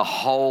now the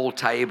whole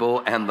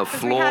table and the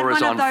floor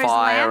is on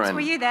fire. Lamps.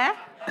 Were you there?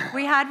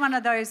 We had one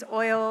of those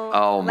oil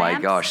lamps. My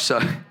gosh.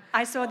 So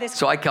I saw this.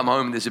 So I come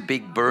home and there's a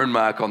big burn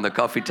mark on the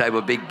coffee table,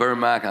 a big burn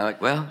mark. I'm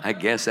like, well, I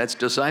guess that's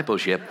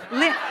discipleship.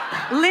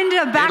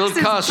 Linda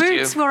Baxter's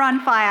boots were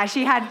on fire.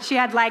 She had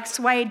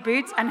suede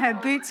boots, and her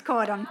boots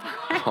caught on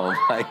fire.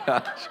 Oh my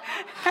gosh.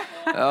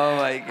 Oh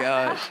my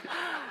gosh.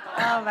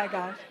 Oh my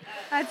gosh.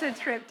 That's a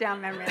trip down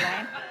memory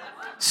lane.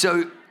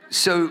 So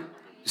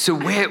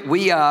where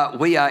we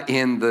are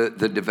in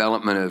the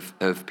development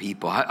of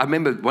people. I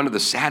remember one of the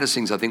saddest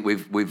things I think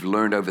we've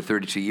learned over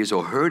 32 years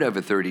or heard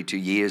over 32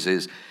 years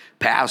is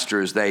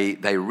pastors, they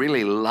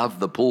really love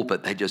the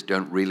pulpit, they just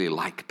don't really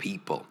like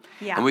people.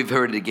 Yeah. And we've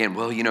heard it again,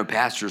 well,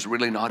 pastor's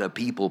really not a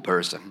people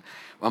person.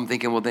 Well, I'm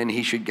thinking, well, then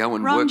he should go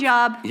and Wrong work.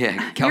 job.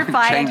 Yeah, go and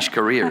change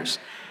careers.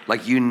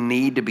 You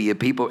need to be a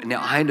people.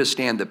 Now, I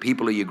understand that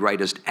people are your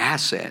greatest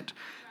asset,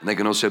 And they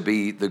can also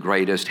be the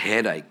greatest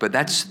headache. But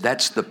that's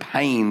the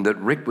pain that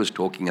Rick was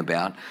talking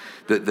about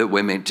that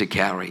we're meant to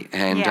carry.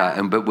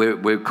 But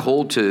we're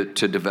called to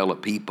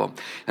develop people.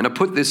 And I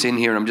put this in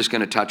here, and I'm just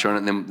going to touch on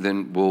it, and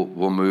then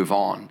we'll move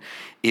on.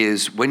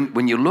 Is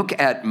when you look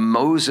at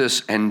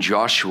Moses and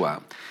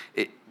Joshua,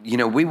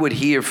 we would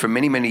hear for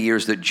many, many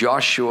years that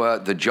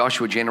the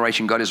Joshua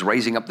generation, God is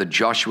raising up the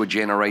Joshua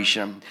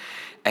generation.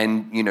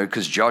 And,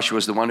 because Joshua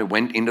was the one who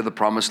went into the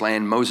promised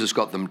land. Moses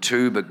got them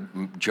too,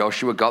 but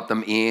Joshua got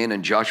them in.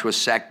 And Joshua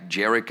sacked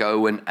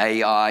Jericho and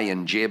Ai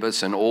and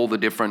Jebus and all the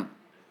different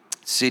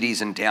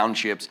cities and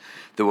townships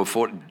that were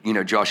fought.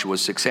 Joshua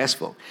was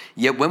successful.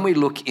 Yet when we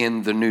look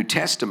in the New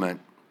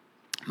Testament,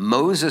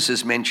 Moses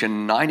is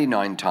mentioned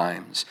 99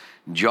 times,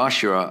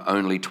 Joshua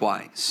only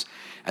twice.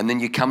 And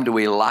then you come to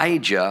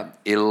Elijah.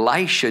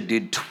 Elisha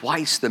did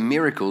twice the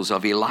miracles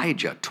of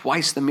Elijah.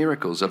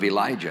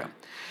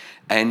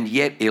 And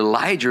yet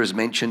Elijah is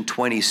mentioned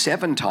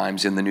 27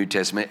 times in the New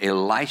Testament.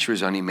 Elisha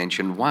is only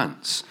mentioned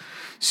once.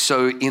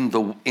 So in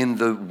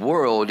the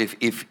world,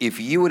 if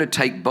you were to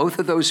take both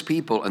of those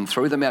people and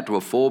throw them out to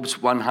a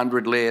Forbes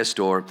 100 list,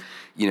 or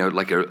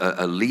like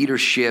a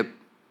leadership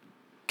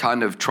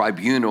kind of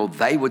tribunal,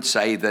 they would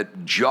say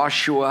that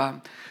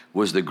Joshua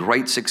was the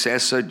great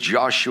successor.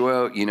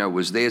 Joshua,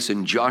 was this,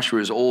 and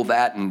Joshua is all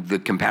that. And the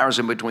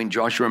comparison between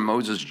Joshua and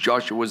Moses,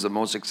 Joshua was the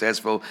more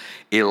successful.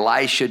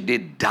 Elisha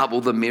did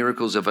double the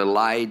miracles of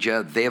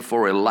Elijah.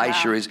 Therefore,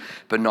 Elisha is,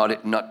 but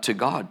not to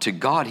God. To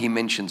God, he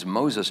mentions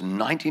Moses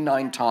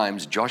 99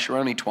 times, Joshua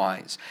only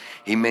twice.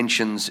 He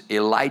mentions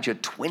Elijah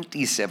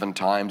 27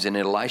 times and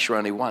Elisha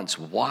only once.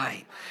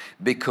 Why?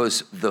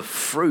 Because the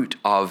fruit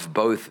of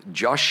both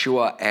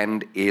Joshua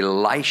and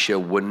Elisha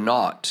were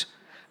not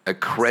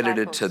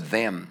accredited to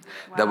them.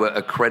 Wow. They were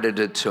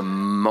accredited to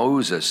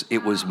Moses.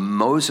 It was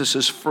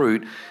Moses'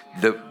 fruit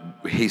that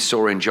he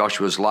saw in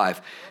Joshua's life.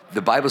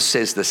 The Bible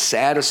says the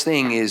saddest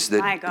thing is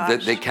that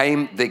there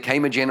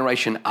came a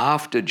generation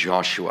after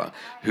Joshua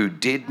who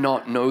did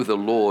not know the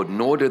Lord,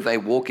 nor did they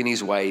walk in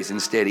his ways.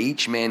 Instead,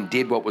 each man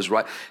did what was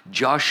right.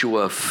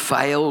 Joshua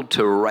failed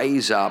to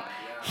raise up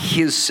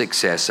his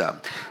successor.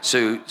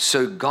 So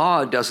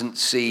God doesn't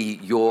see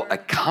your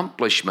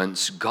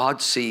accomplishments. God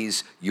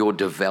sees your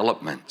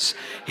developments.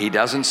 He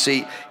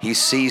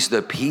sees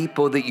the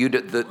people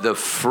that the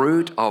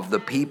fruit of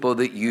the people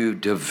that you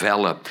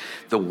develop.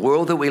 The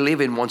world that we live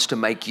in wants to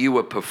make you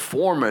a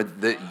performer,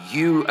 that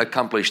you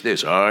accomplish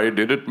this. I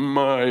did it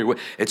my way.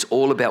 It's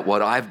all about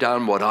what I've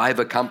done, what I've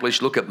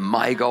accomplished. Look at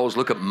my goals.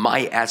 Look at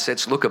my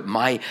assets. Look at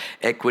my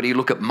equity.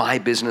 Look at my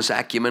business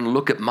acumen.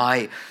 Look at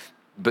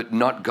but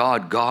not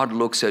God. God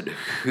looks at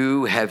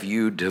who have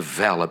you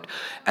developed,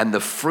 and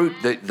the fruit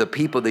that the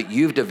people that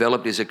you've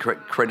developed is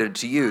accredited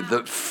to you.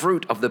 The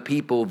fruit of the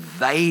people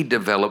they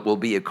develop will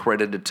be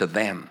accredited to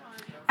them.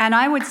 And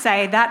I would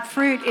say that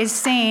fruit is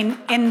seen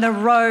in the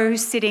row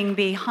sitting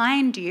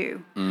behind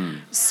you.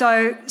 This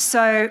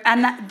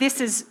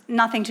is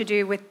nothing to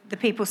do with the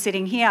people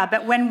sitting here,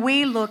 but when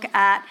we look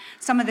at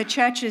some of the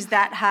churches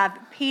that have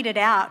petered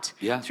out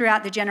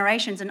throughout the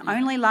generations and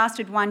only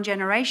lasted one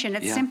generation,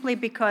 it's simply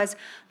because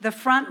the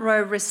front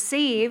row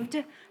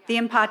received the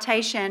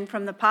impartation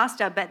from the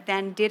pastor, but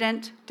then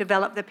didn't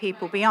develop the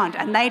people beyond,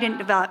 and they didn't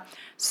develop.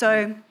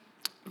 So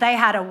they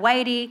had a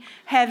weighty,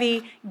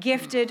 heavy,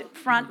 gifted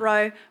front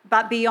row,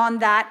 but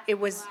beyond that,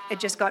 it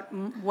just got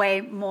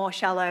way more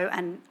shallow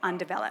and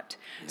undeveloped.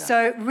 Yeah.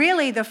 So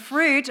really, the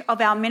fruit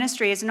of our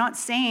ministry is not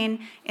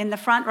seen in the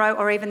front row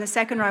or even the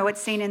second row. It's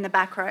seen in the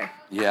back row.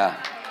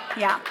 Yeah.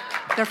 Yeah,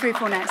 the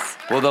fruitfulness.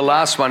 Well, the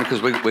last one,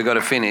 because we got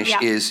to finish,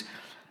 is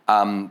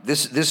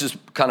this is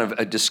kind of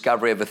a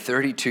discovery over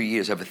 32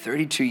 years. Over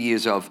 32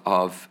 years of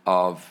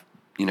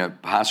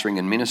pastoring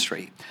and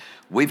ministry,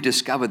 we've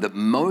discovered that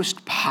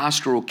most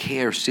pastoral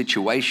care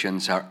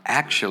situations are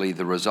actually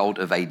the result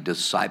of a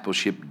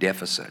discipleship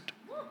deficit.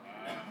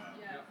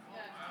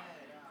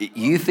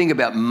 You think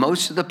about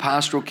most of the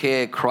pastoral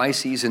care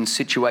crises and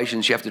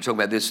situations, you have to talk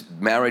about this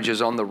marriage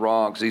is on the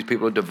rocks, these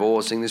people are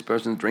divorcing, this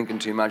person's drinking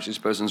too much, this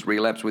person's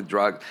relapsed with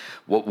drugs.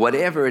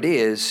 Whatever it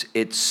is,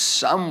 it's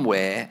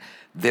somewhere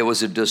there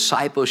was a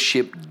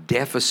discipleship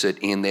deficit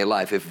in their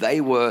life. If they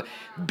were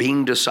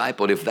being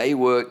discipled, if they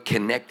were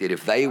connected,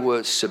 if they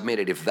were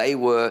submitted, if they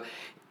were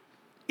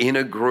in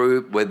a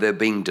group where they're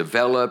being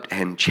developed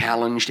and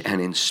challenged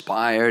and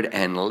inspired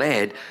and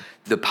led,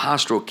 the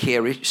pastoral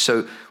care.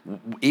 So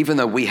even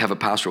though we have a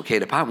pastoral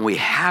care department, we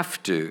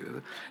have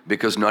to,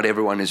 because not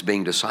everyone is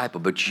being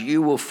discipled. But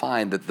you will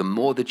find that the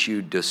more that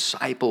you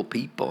disciple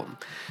people,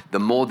 the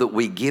more that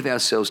we give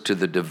ourselves to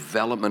the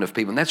development of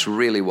people. And that's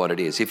really what it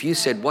is. If you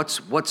said,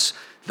 what's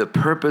the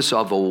purpose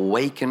of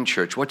Awaken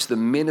Church? What's the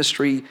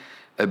ministry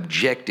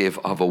objective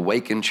of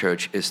Awaken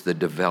Church? Is the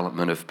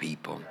development of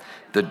people.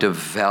 The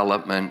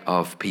development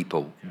of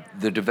people.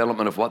 The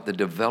development of what? The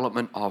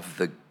development of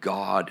the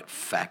God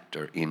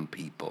factor in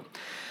people.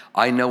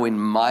 I know in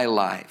my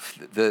life,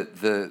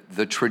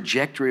 the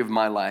trajectory of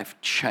my life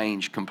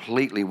changed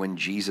completely when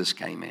Jesus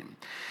came in.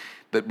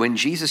 But when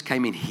Jesus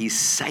came in, he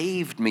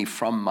saved me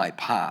from my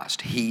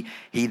past. He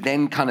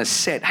then kind of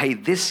said, hey,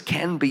 this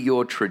can be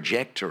your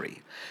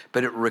trajectory,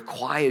 but it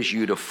requires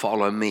you to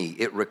follow me.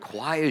 It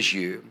requires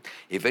you,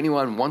 if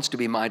anyone wants to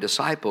be my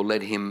disciple,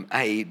 let him,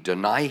 A,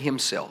 deny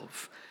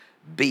himself,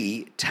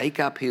 B, take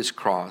up his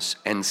cross,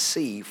 and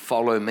C,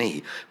 follow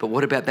me. But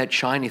what about that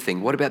shiny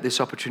thing? What about this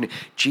opportunity?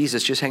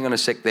 Jesus, just hang on a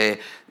sec there.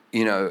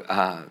 You know,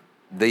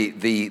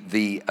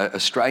 the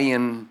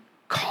Australian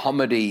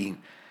comedy.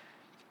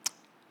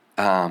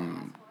 I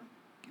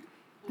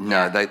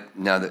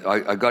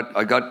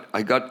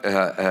got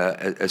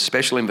a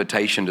special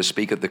invitation to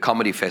speak at the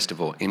comedy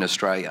festival in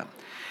Australia.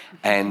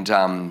 And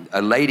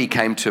a lady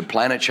came to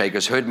Planet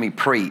Shakers, heard me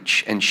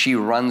preach, and she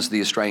runs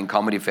the Australian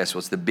Comedy Festival.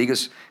 It's the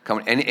biggest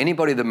comedy.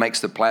 Anybody that makes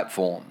the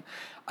platform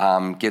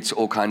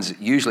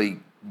usually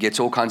gets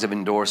all kinds of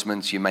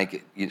endorsements. You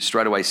make it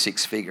straight away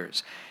 6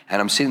 figures. And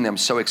I'm sitting there, I'm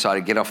so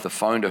excited, get off the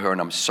phone to her, and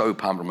I'm so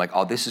pumped. I'm like,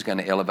 oh, this is going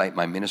to elevate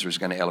my ministry, it's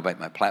going to elevate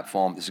my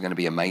platform, this is going to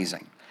be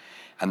amazing.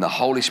 And the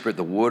Holy Spirit,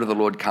 the word of the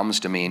Lord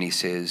comes to me and he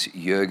says,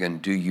 Jurgen,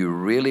 do you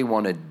really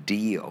want to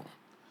deal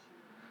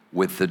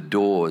with the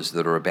doors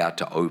that are about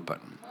to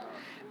open?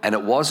 And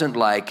it wasn't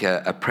like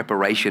a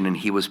preparation and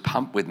he was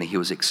pumped with me, he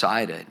was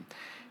excited.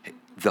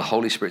 The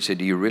Holy Spirit said,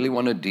 do you really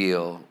want to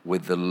deal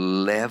with the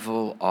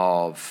level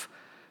of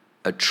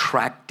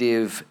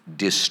attractive,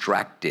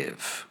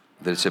 distractive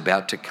that's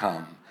about to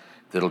come,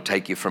 that'll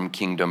take you from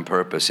kingdom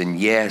purpose? And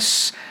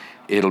yes,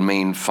 it'll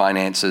mean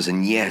finances,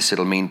 and yes,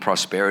 it'll mean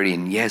prosperity,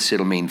 and yes,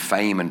 it'll mean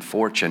fame and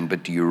fortune,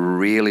 but do you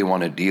really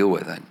want to deal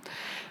with it?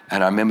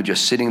 And I remember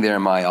just sitting there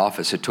in my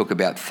office. It took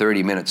about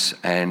 30 minutes,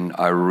 and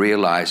I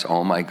realized,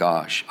 oh my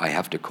gosh, I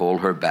have to call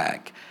her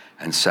back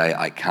and say,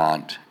 I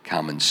can't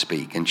come and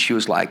speak. And she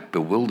was like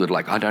bewildered,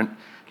 do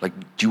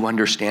you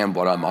understand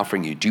what I'm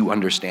offering you? Do you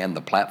understand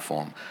the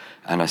platform?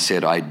 And I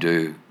said, I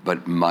do,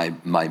 but my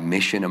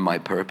mission and my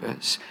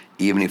purpose,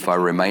 even if I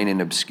remain in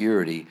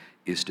obscurity,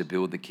 is to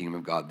build the kingdom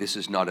of God. This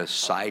is not a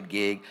side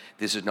gig.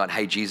 This is not,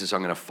 hey, Jesus,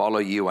 I'm going to follow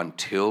you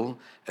until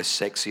a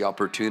sexy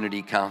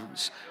opportunity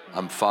comes.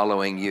 I'm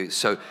following you.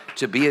 So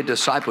to be a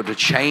disciple, to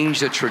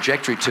change the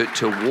trajectory,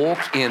 to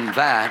walk in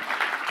that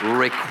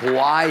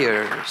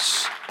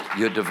requires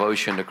your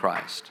devotion to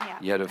Christ. Yeah,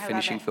 you had a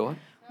finishing thought?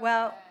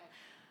 Well,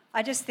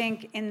 I just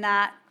think in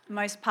that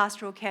most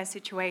pastoral care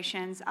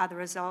situations are the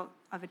result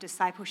of a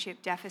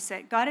discipleship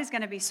deficit. God is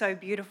going to be so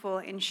beautiful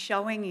in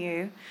showing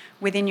you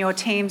within your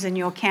teams and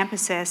your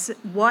campuses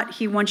what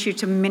he wants you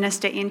to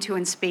minister into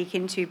and speak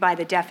into by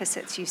the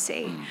deficits you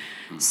see.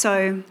 Mm-hmm.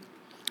 So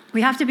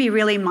we have to be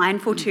really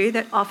mindful too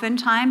that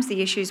oftentimes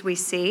the issues we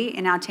see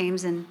in our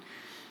teams and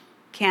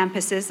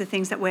campuses, the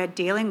things that we're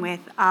dealing with,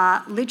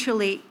 are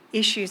literally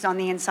issues on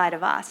the inside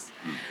of us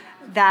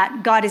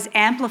that God is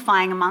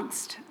amplifying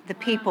amongst the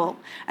people.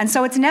 And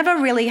so it's never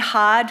really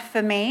hard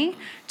for me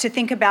to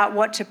think about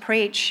what to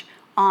preach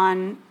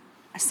on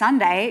a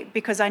Sunday,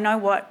 because I know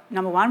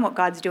what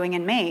God's doing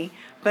in me,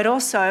 but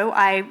also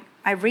I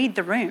read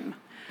the room.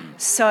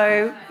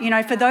 So,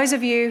 for those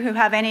of you who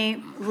have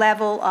any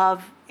level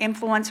of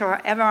influence or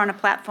are ever on a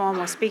platform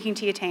or speaking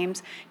to your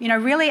teams,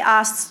 really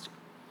ask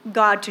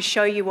God to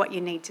show you what you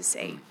need to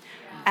see.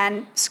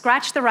 And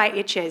scratch the right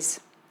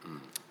itches.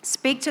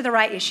 Speak to the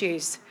right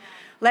issues.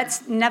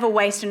 Let's never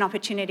waste an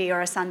opportunity or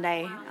a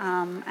Sunday,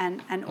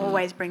 and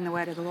always bring the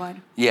word of the Lord.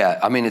 Yeah,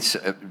 I mean,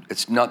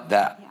 it's not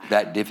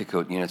that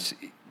difficult. It's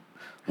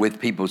with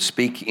people,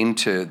 speak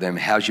into them.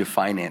 How's your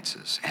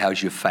finances?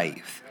 How's your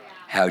faith?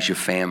 How's your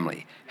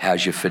family?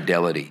 How's your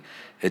fidelity?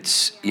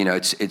 It's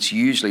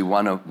usually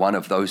one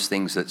of those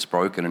things that's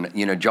broken.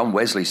 And John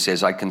Wesley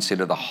says, I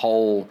consider the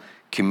whole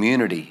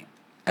community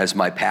as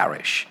my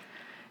parish.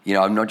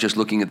 I'm not just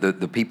looking at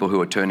the people who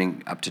are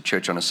turning up to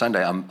church on a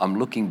Sunday. I'm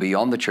looking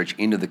beyond the church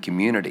into the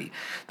community.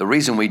 The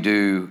reason we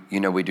do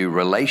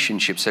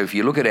relationships. So if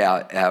you look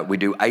at we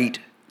do 8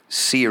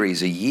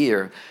 series a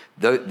year.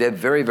 They're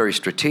very, very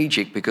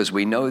strategic because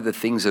we know the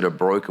things that are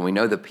broken. We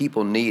know that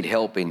people need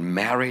help in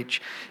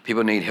marriage.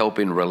 People need help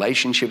in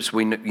relationships.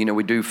 We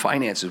do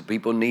finances.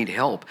 People need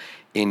help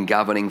in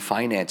governing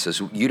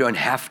finances. You don't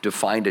have to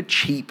find a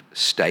cheap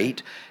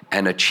state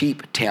and a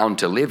cheap town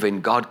to live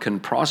in. God can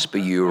prosper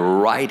you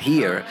right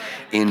here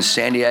in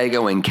San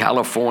Diego, in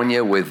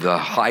California, with the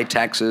high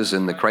taxes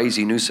and the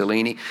crazy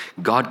Mussolini.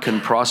 God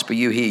can prosper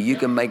you here. You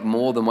can make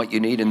more than what you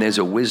need, and there's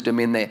a wisdom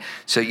in there.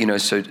 So,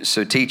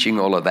 so teaching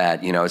all of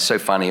that, it's so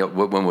funny.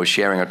 When we're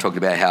sharing, I talked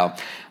about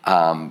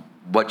how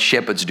what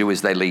shepherds do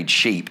is they lead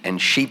sheep, and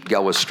sheep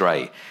go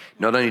astray.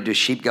 Not only do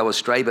sheep go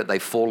astray, but they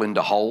fall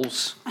into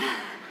holes.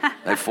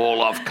 They fall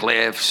off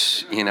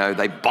cliffs.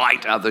 They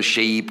bite other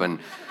sheep, and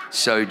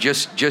so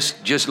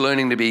just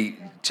learning to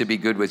be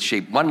good with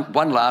sheep.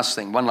 One last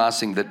thing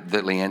that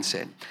Leanne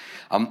said.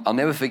 I'll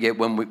never forget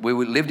when we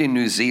lived in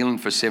New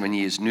Zealand for 7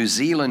 years. New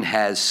Zealand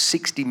has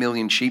 60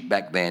 million sheep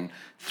back then,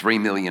 3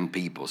 million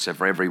people. So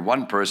for every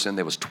one person,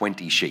 there was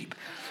 20 sheep.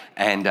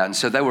 And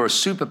so they were a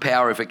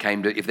superpower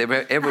if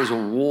there ever was a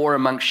war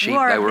amongst sheep,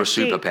 they were a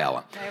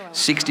superpower.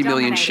 60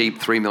 million sheep,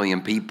 3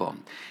 million people.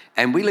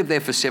 And we lived there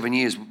for 7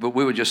 years, but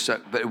we were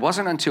but it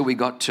wasn't until we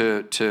got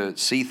to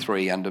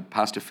C3 under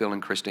Pastor Phil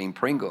and Christine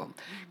Pringle.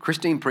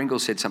 Christine Pringle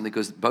said something,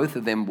 because both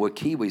of them were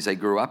Kiwis. They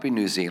grew up in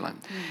New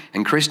Zealand.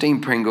 And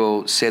Christine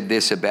Pringle said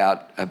this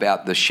about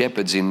the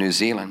shepherds in New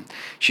Zealand.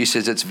 She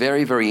says, it's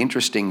very, very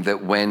interesting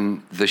that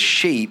when the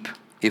sheep,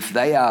 if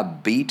they are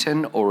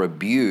beaten or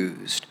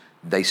abused,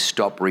 they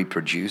stop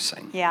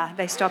reproducing. Yeah,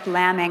 they stop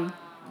lambing.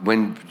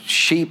 When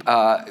sheep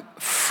are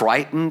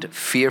frightened,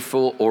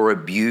 fearful, or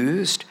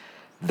abused,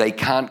 they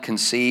can't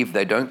conceive,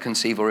 they don't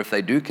conceive, or if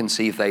they do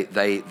conceive,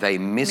 they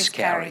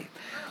miscarry.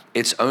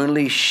 It's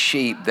only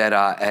sheep that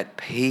are at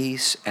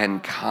peace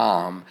and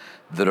calm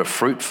that are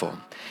fruitful.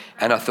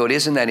 And I thought,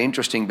 isn't that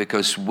interesting?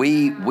 Because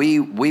we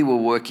were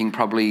working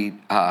probably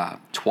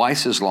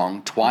twice as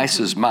long, twice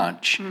as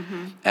much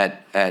in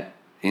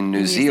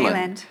New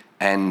Zealand.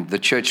 And the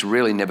church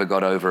really never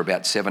got over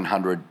about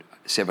 700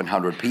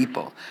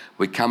 people.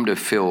 We come to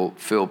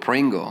Phil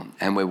Pringle,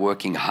 and we're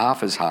working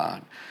half as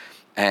hard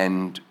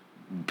and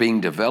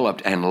being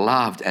developed and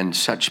loved, and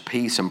such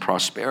peace and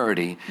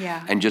prosperity.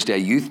 Yeah. And just our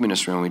youth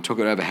ministry, when we took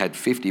it over, had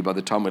 50. By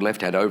the time we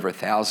left, had over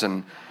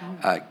 1,000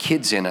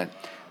 kids in it.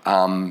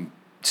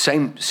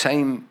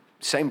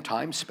 Same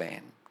time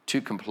span,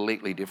 two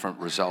completely different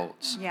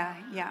results. Yeah.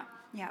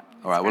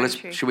 All right, well,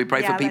 should we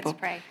pray for people?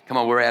 Let's pray. Come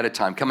on, we're out of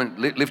time. Come on,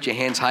 lift your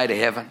hands high to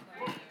heaven.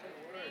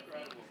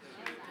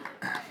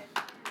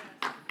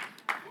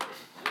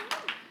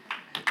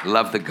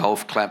 Love the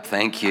golf clap,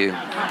 thank you.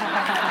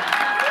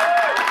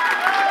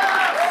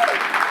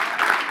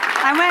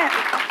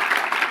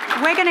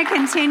 We're going to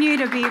continue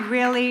to be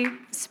really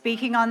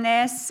speaking on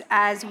this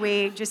as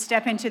we just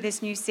step into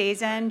this new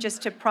season,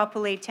 just to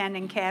properly tend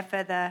and care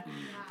for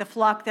the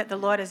flock that the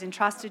Lord has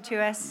entrusted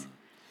to us,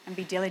 and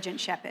be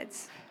diligent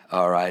shepherds.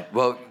 All right.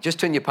 Well, just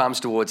turn your palms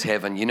towards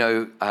heaven. You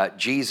know,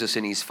 Jesus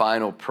in his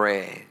final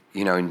prayer,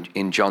 you know,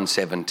 in John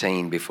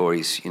 17, before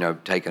he's,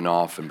 taken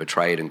off and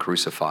betrayed and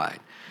crucified,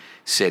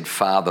 said,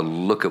 Father,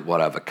 look at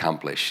what I've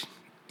accomplished.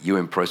 You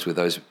impressed with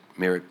those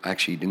miracles?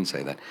 Actually, he didn't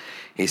say that.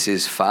 He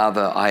says,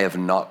 Father, I have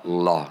not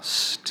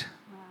lost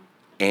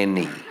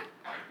any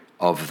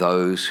of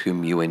those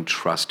whom you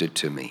entrusted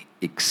to me,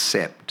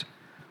 except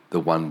the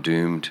one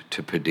doomed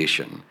to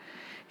perdition.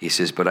 He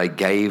says, but I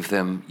gave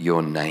them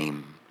your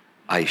name.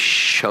 I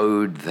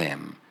showed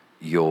them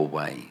your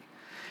way.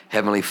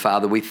 Heavenly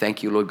Father, we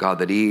thank you, Lord God,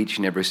 that each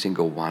and every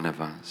single one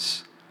of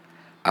us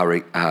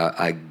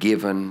are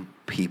given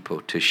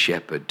people to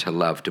shepherd, to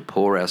love, to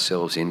pour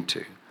ourselves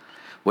into.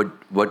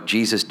 What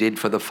Jesus did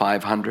for the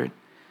 500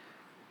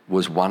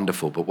 was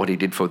wonderful, but what he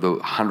did for the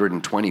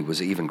 120 was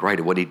even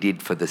greater. What he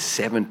did for the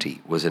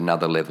 70 was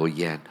another level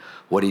yet.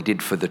 What he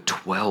did for the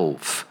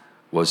 12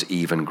 was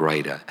even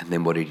greater. And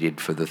then what he did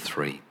for the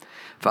 3.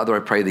 Father, I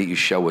pray that you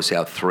show us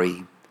our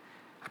 3.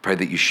 I pray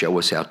that you show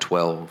us our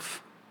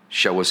 12,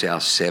 show us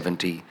our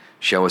 70,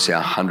 show us our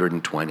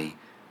 120,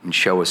 and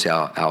show us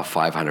our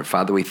 500.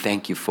 Father, we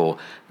thank you for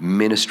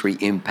ministry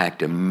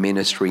impact and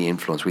ministry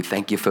influence. We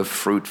thank you for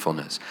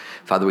fruitfulness.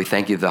 Father, we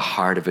thank you for the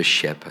heart of a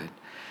shepherd.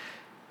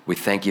 We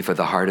thank you for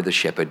the heart of the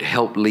shepherd.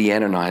 Help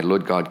Leanne and I,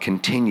 Lord God,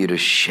 continue to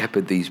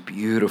shepherd these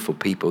beautiful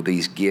people,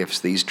 these gifts,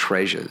 these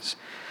treasures.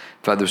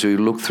 Father, as we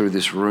look through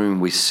this room,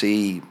 we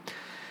see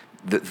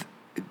the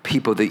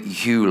people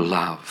that you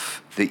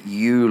love, that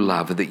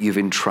you've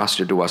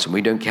entrusted to us. And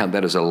we don't count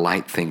that as a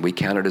light thing. We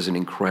count it as an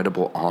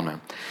incredible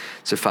honor.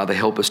 So, Father,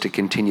 help us to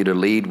continue to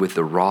lead with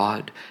the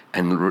rod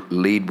and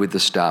lead with the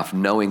staff,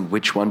 knowing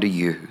which one to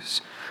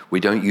use. We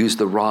don't use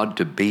the rod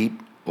to beat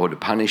or to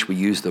punish. We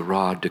use the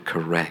rod to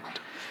correct.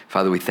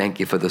 Father, we thank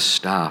you for the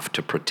staff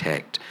to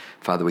protect.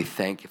 Father, we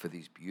thank you for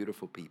these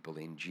beautiful people.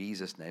 In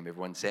Jesus' name,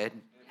 everyone said?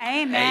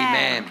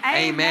 Amen.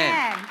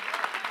 Amen.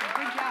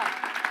 Good job.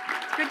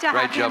 Good to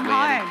Great have job, him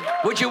Leanne. home.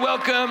 Would you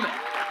welcome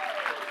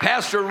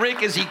Pastor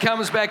Rick as he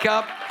comes back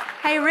up?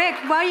 Hey, Rick,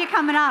 while you're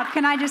coming up,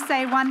 can I just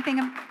say one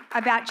thing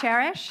about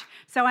Cherish?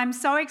 So I'm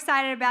so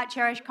excited about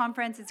Cherish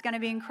Conference. It's going to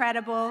be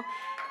incredible.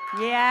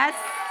 Yes.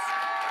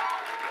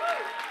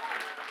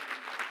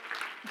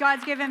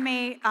 God's given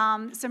me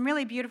some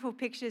really beautiful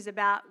pictures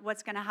about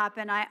what's going to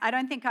happen. I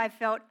don't think I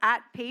felt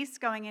at peace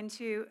going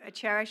into a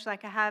Cherish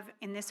like I have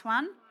in this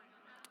one.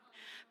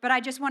 But I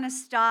just want to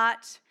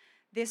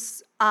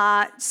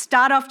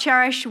start off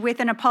Cherish with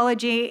an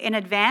apology in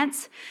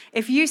advance.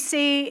 If you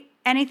see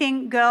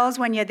anything, girls,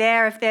 when you're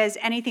there, if there's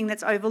anything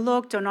that's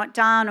overlooked or not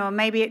done, or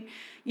maybe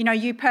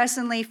you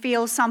personally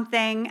feel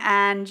something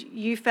and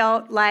you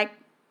felt like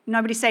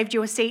nobody saved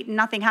you a seat and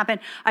nothing happened,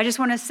 I just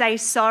want to say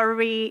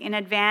sorry in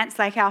advance.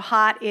 Like, our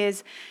heart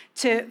is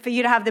for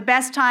you to have the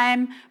best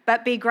time,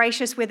 but be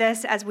gracious with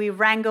us as we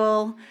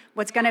wrangle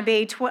what's going to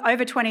be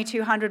over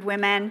 2,200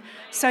 women.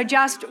 So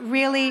just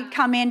really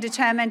come in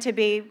determined to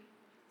be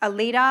a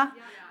leader,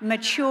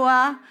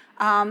 mature.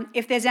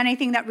 If there's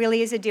anything that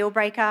really is a deal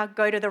breaker,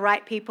 go to the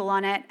right people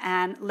on it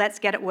and let's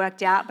get it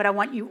worked out. But I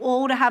want you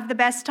all to have the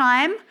best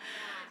time.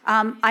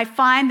 I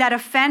find that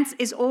offense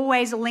is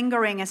always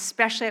lingering,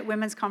 especially at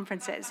women's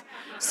conferences.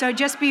 So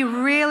just be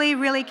really,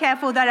 really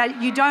careful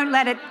that you don't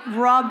let it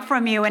rob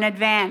from you in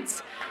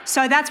advance.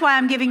 So that's why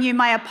I'm giving you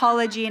my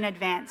apology in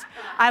advance.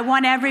 I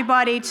want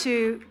everybody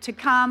to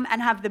come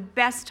and have the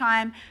best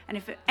time. And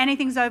if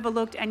anything's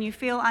overlooked and you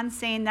feel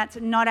unseen, that's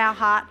not our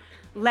heart.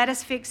 Let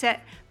us fix it,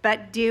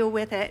 but deal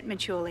with it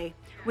maturely.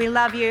 We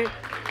love you.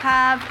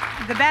 Have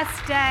the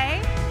best day.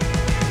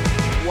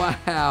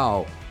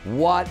 Wow,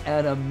 what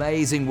an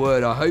amazing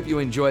word. I hope you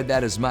enjoyed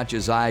that as much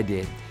as I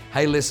did.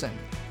 Hey, listen,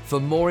 for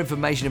more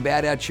information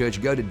about our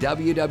church, go to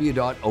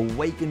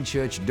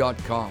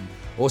www.awakenchurch.com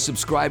or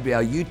subscribe to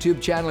our YouTube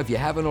channel if you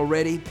haven't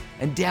already,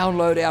 and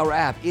download our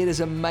app. It is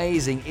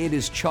amazing. It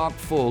is chock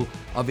full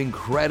of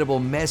incredible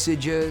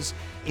messages,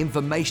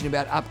 information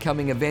about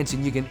upcoming events,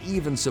 and you can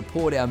even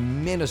support our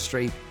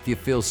ministry if you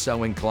feel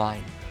so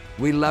inclined.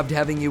 We loved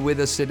having you with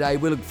us today.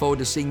 We look forward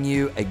to seeing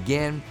you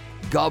again.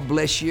 God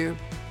bless you.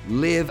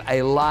 Live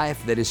a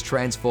life that is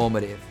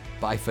transformative.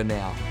 Bye for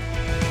now.